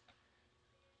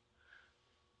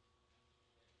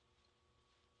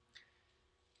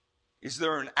 Is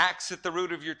there an axe at the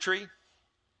root of your tree?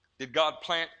 Did God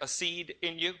plant a seed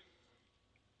in you?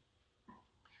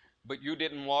 But you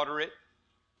didn't water it.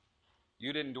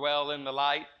 You didn't dwell in the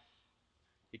light.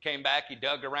 He came back, he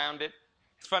dug around it.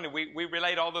 It's funny, we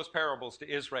relate all those parables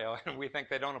to Israel, and we think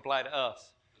they don't apply to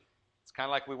us. It's kind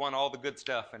of like we want all the good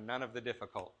stuff and none of the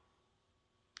difficult.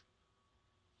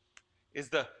 Is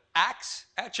the axe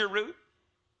at your root?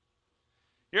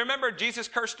 You remember Jesus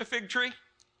cursed a fig tree?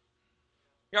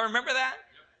 Y'all remember that?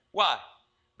 Why?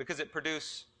 Because it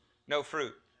produced no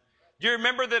fruit. Do you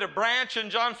remember that a branch in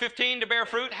John 15 to bear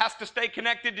fruit has to stay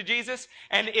connected to Jesus?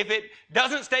 And if it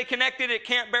doesn't stay connected, it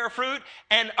can't bear fruit.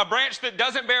 And a branch that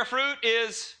doesn't bear fruit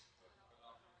is...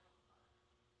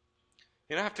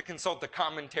 You don't have to consult the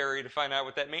commentary to find out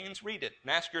what that means. Read it and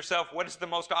ask yourself, what is the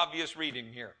most obvious reading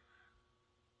here?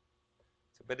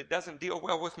 But it doesn't deal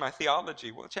well with my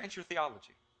theology. Well, change your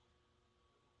theology.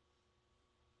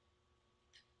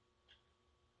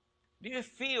 Do you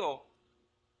feel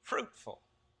fruitful?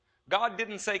 God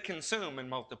didn't say consume and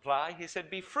multiply. He said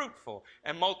be fruitful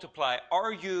and multiply.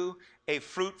 Are you a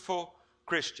fruitful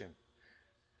Christian?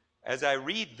 As I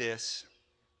read this,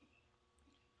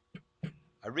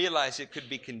 I realize it could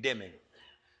be condemning.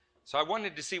 So I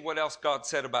wanted to see what else God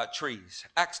said about trees.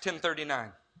 Acts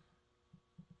 10:39.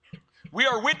 We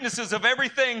are witnesses of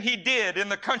everything he did in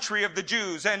the country of the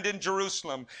Jews and in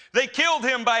Jerusalem. They killed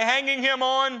him by hanging him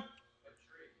on.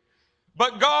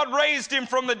 But God raised him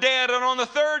from the dead, and on the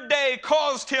 3rd day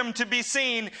caused him to be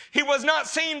seen. He was not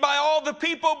seen by all the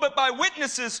people, but by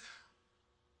witnesses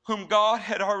whom God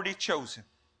had already chosen.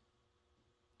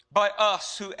 By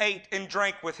us who ate and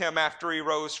drank with him after he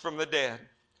rose from the dead.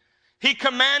 He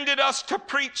commanded us to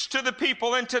preach to the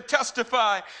people and to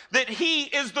testify that he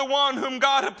is the one whom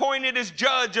God appointed as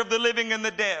judge of the living and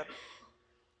the dead.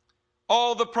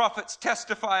 All the prophets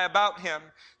testify about him,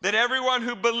 that everyone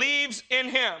who believes in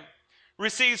him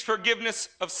receives forgiveness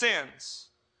of sins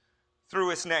through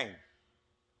his name.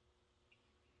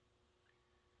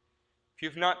 If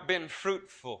you've not been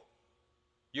fruitful,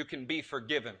 you can be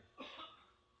forgiven.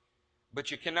 But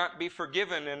you cannot be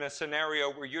forgiven in a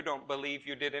scenario where you don't believe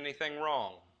you did anything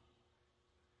wrong.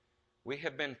 We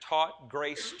have been taught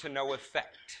grace to no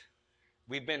effect.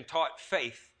 We've been taught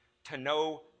faith to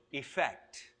no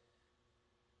effect.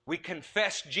 We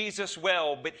confess Jesus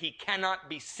well, but he cannot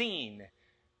be seen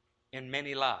in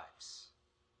many lives.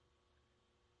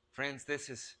 Friends, this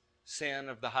is sin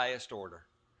of the highest order.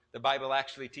 The Bible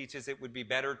actually teaches it would be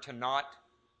better to not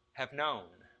have known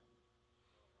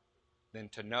than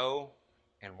to know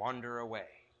and wander away.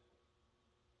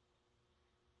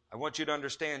 I want you to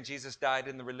understand Jesus died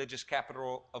in the religious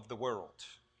capital of the world,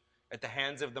 at the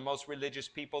hands of the most religious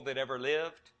people that ever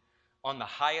lived, on the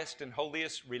highest and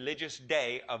holiest religious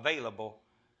day available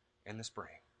in the spring.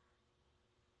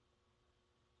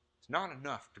 It's not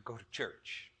enough to go to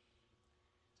church.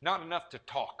 It's not enough to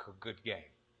talk a good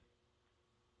game.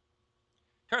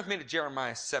 Turn with me to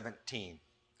Jeremiah 17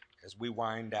 as we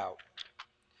wind out.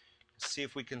 Let's see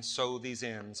if we can sew these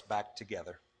ends back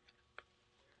together.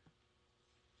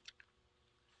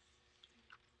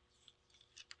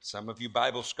 Some of you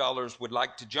Bible scholars would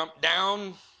like to jump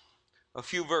down a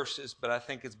few verses, but I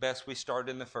think it's best we start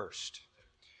in the first.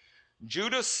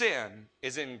 Judah's sin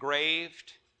is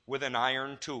engraved with an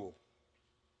iron tool,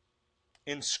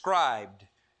 inscribed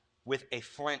with a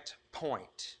flint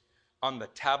point on the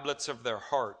tablets of their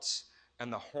hearts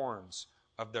and the horns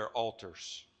of their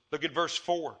altars. Look at verse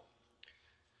 4.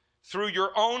 Through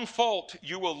your own fault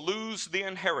you will lose the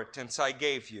inheritance I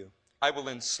gave you. I will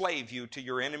enslave you to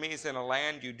your enemies in a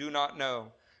land you do not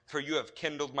know, for you have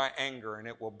kindled my anger, and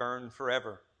it will burn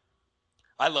forever.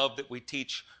 I love that we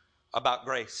teach about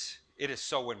grace. It is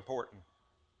so important.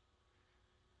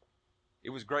 It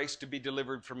was grace to be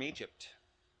delivered from Egypt.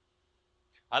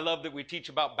 I love that we teach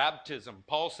about baptism.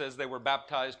 Paul says they were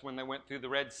baptized when they went through the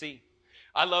Red Sea.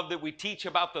 I love that we teach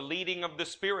about the leading of the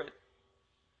Spirit.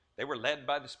 They were led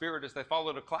by the Spirit as they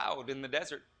followed a cloud in the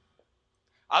desert.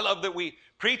 I love that we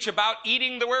preach about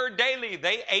eating the Word daily.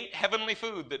 They ate heavenly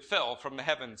food that fell from the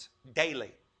heavens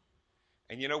daily.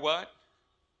 And you know what?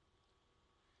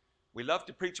 We love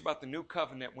to preach about the new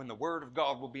covenant when the Word of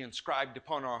God will be inscribed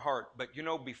upon our heart. But you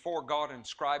know, before God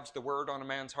inscribes the Word on a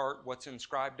man's heart, what's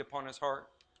inscribed upon his heart?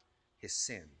 His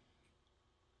sin.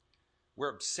 We're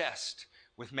obsessed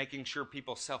with making sure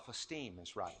people's self-esteem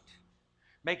is right.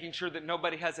 Making sure that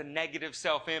nobody has a negative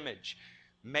self-image.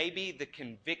 Maybe the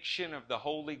conviction of the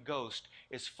Holy Ghost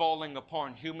is falling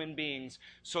upon human beings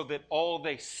so that all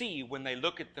they see when they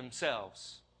look at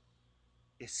themselves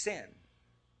is sin.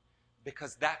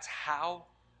 Because that's how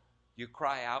you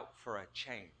cry out for a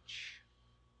change.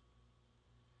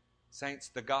 Saints,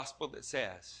 the gospel that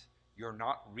says you're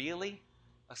not really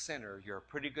a sinner, you're a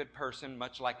pretty good person,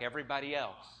 much like everybody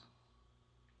else,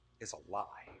 is a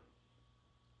lie.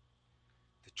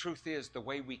 The truth is, the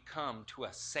way we come to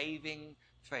a saving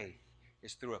faith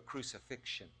is through a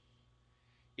crucifixion.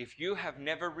 If you have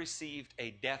never received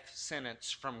a death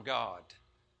sentence from God,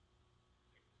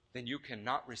 then you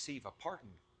cannot receive a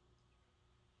pardon.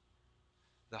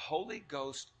 The Holy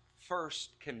Ghost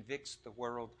first convicts the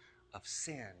world of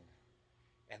sin,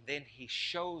 and then He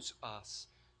shows us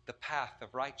the path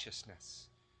of righteousness.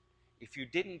 If you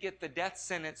didn't get the death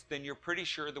sentence, then you're pretty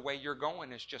sure the way you're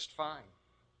going is just fine.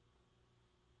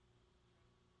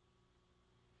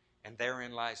 And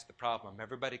therein lies the problem.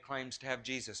 Everybody claims to have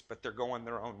Jesus, but they're going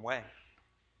their own way.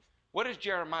 What does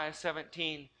Jeremiah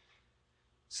 17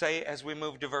 say as we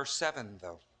move to verse 7,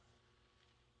 though?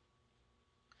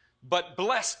 But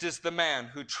blessed is the man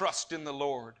who trusts in the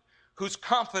Lord, whose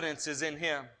confidence is in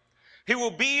Him. He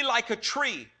will be like a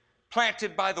tree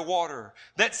planted by the water,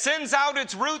 that sends out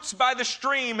its roots by the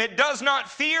stream. It does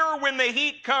not fear when the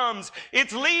heat comes.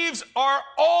 Its leaves are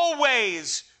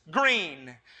always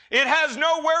green. It has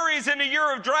no worries in a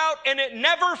year of drought, and it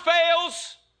never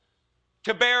fails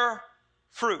to bear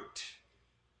fruit.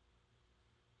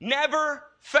 Never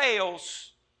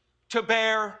fails to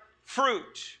bear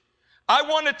fruit. I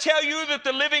want to tell you that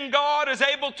the living God is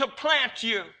able to plant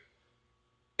you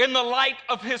in the light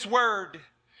of His Word,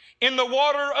 in the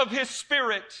water of His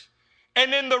Spirit,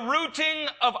 and in the rooting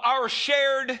of our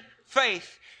shared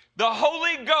faith. The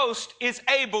Holy Ghost is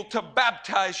able to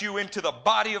baptize you into the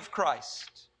body of Christ.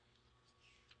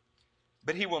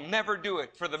 But He will never do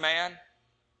it for the man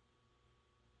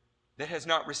that has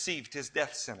not received his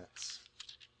death sentence.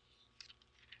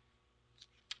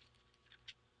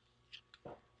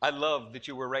 I love that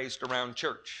you were raised around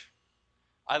church.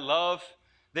 I love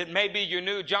that maybe you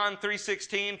knew John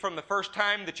 3:16 from the first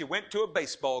time that you went to a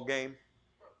baseball game.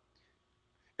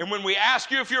 And when we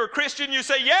ask you if you're a Christian, you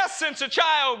say, yes, since a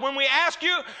child. When we ask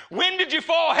you, when did you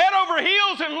fall head over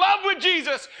heels in love with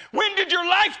Jesus? When did your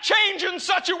life change in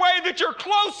such a way that your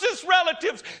closest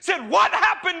relatives said, what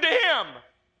happened to him?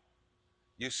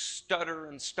 You stutter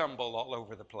and stumble all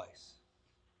over the place.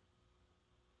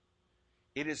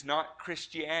 It is not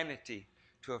Christianity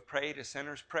to have prayed a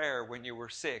sinner's prayer when you were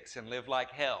 6 and lived like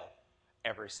hell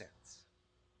ever since.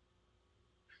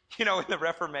 You know, in the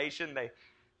Reformation, they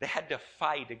had to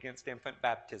fight against infant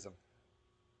baptism.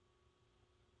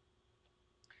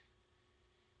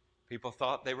 People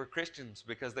thought they were Christians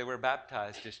because they were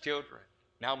baptized as children.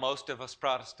 Now most of us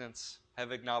Protestants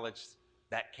have acknowledged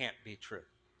that can't be true.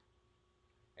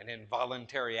 And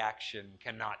involuntary action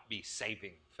cannot be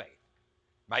saving faith.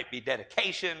 Might be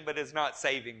dedication, but it's not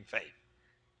saving faith.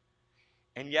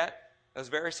 And yet, those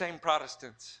very same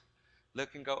Protestants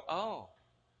look and go, oh,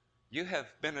 you have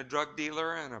been a drug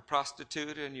dealer and a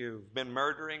prostitute and you've been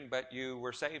murdering, but you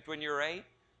were saved when you were 8?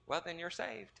 Well, then you're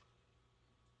saved.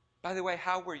 By the way,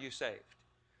 how were you saved?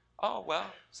 Oh,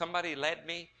 well, somebody led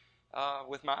me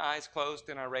with my eyes closed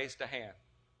and I raised a hand.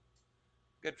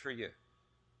 Good for you.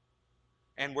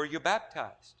 And were you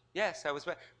baptized? Yes, I was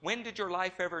baptized. When did your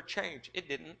life ever change? It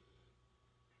didn't.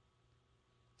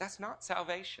 That's not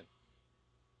salvation.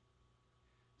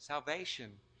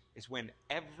 Salvation is when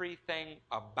everything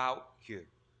about you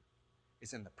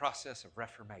is in the process of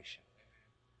reformation.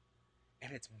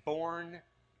 And it's born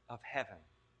of heaven.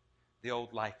 The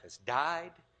old life has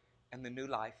died and the new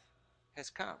life has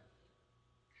come.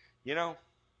 You know,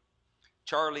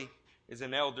 Charlie is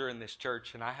an elder in this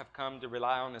church, and I have come to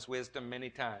rely on his wisdom many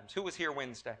times. Who was here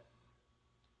Wednesday?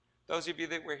 Those of you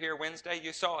that were here Wednesday,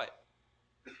 you saw it.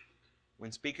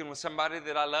 When speaking with somebody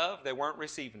that I love, they weren't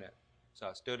receiving it. So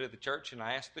I stood at the church and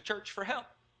I asked the church for help.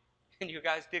 And you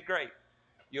guys did great.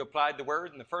 You applied the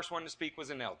word, and the first one to speak was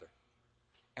an elder.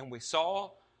 And we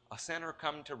saw a sinner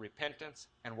come to repentance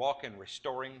and walk in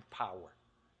restoring power.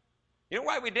 You know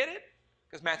why we did it?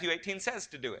 Because Matthew 18 says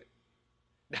to do it.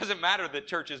 Doesn't matter that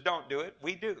churches don't do it.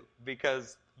 We do,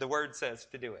 because the Word says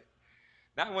to do it.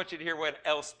 Now I want you to hear what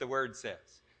else the Word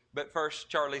says. But first,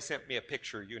 Charlie sent me a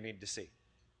picture you need to see.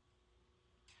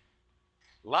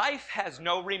 Life has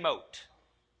no remote.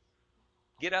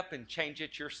 Get up and change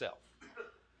it yourself.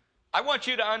 I want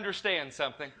you to understand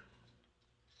something.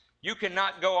 You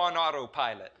cannot go on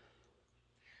autopilot.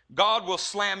 God will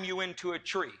slam you into a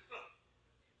tree.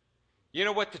 You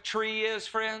know what the tree is,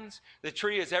 friends? The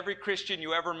tree is every Christian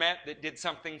you ever met that did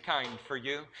something kind for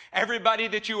you. Everybody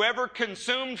that you ever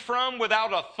consumed from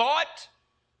without a thought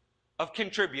of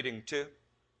contributing to.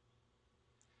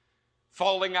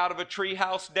 Falling out of a tree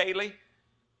house daily.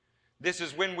 This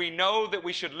is when we know that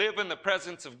we should live in the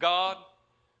presence of God,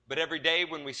 but every day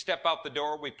when we step out the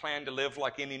door, we plan to live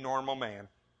like any normal man.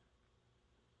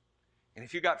 And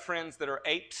if you got friends that are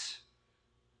apes,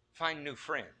 find new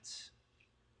friends.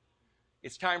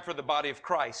 It's time for the body of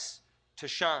Christ to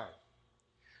shine.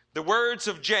 The words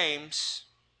of James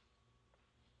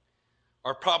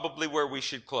are probably where we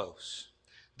should close.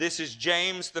 This is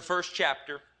James, the 1st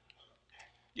chapter.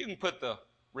 You can put the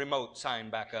remote sign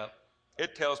back up.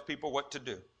 It tells people what to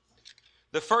do.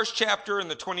 The 1st chapter and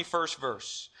the 21st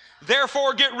verse.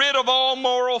 Therefore get rid of all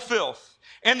moral filth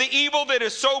and the evil that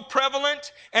is so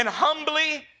prevalent, and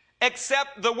humbly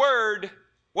accept the word,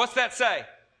 what's that say?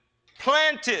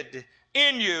 Planted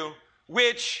in you,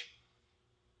 which,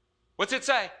 what's it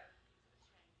say?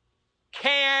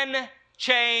 Can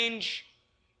change,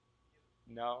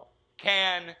 no,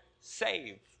 can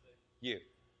save you.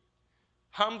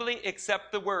 Humbly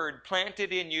accept the word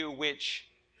planted in you, which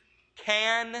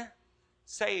can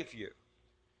save you.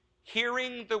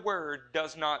 Hearing the word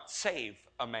does not save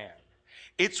a man.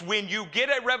 It's when you get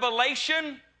a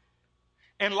revelation,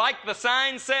 and like the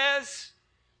sign says,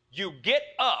 you get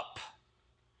up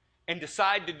and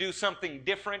decide to do something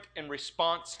different in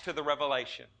response to the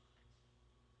revelation.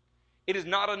 It is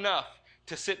not enough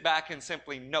to sit back and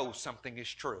simply know something is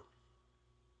true.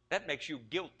 That makes you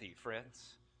guilty,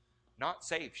 friends, not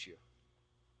saves you.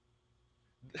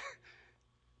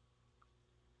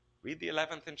 Read the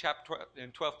 11th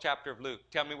and 12th chapter of Luke.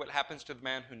 Tell me what happens to the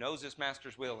man who knows his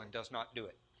master's will and does not do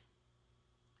it.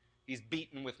 He's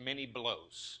beaten with many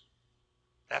blows.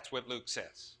 That's what Luke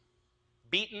says.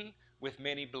 Beaten with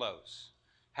many blows.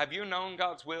 Have you known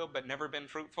God's will but never been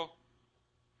fruitful?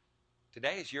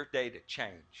 Today is your day to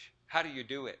change. How do you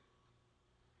do it?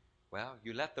 Well,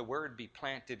 you let the word be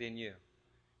planted in you.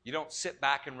 You don't sit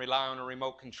back and rely on a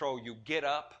remote control. You get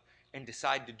up and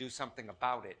decide to do something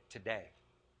about it today.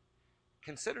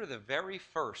 Consider the very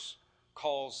first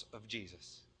calls of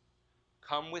Jesus.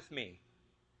 Come with me,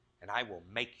 and I will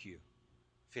make you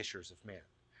fishers of men.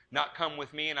 Not come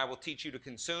with me and I will teach you to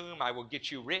consume. I will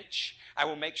get you rich. I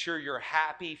will make sure you're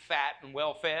happy, fat, and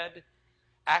well-fed.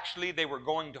 Actually, they were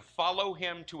going to follow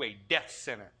him to a death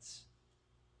sentence.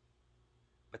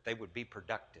 But they would be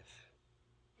productive.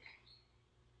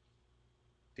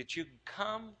 Did you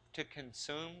come to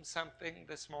consume something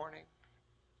this morning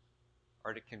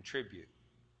or to contribute?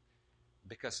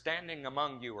 Because standing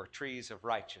among you are trees of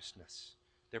righteousness.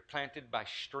 They're planted by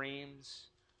streams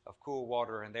of cool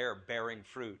water, and they are bearing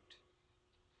fruit.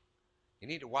 You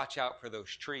need to watch out for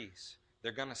those trees.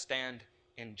 They're going to stand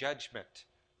in judgment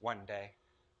one day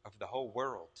of the whole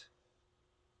world.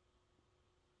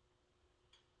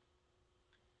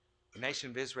 The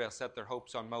nation of Israel set their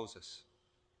hopes on Moses.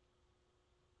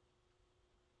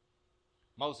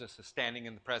 Moses is standing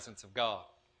in the presence of God.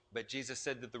 But Jesus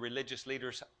said that the religious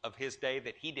leaders of his day,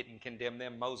 that he didn't condemn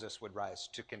them, Moses would rise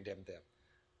to condemn them.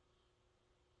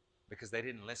 Because they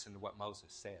didn't listen to what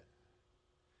Moses said.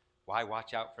 Why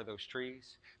watch out for those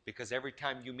trees? Because every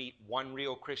time you meet one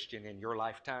real Christian in your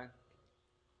lifetime,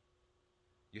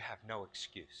 you have no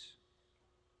excuse.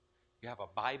 You have a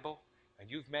Bible, and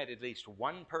you've met at least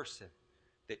one person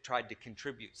that tried to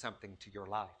contribute something to your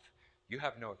life. You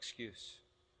have no excuse.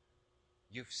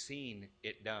 You've seen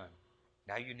it done.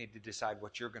 Now you need to decide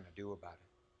what you're going to do about it.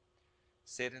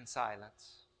 Sit in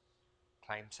silence,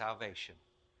 claim salvation,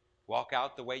 walk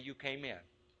out the way you came in.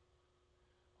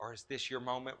 Or is this your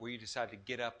moment where you decide to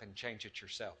get up and change it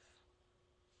yourself?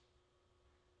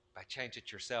 By change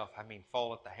it yourself, I mean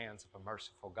fall at the hands of a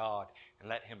merciful God and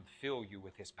let Him fill you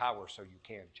with His power so you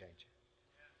can change it.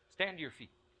 Stand to your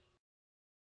feet.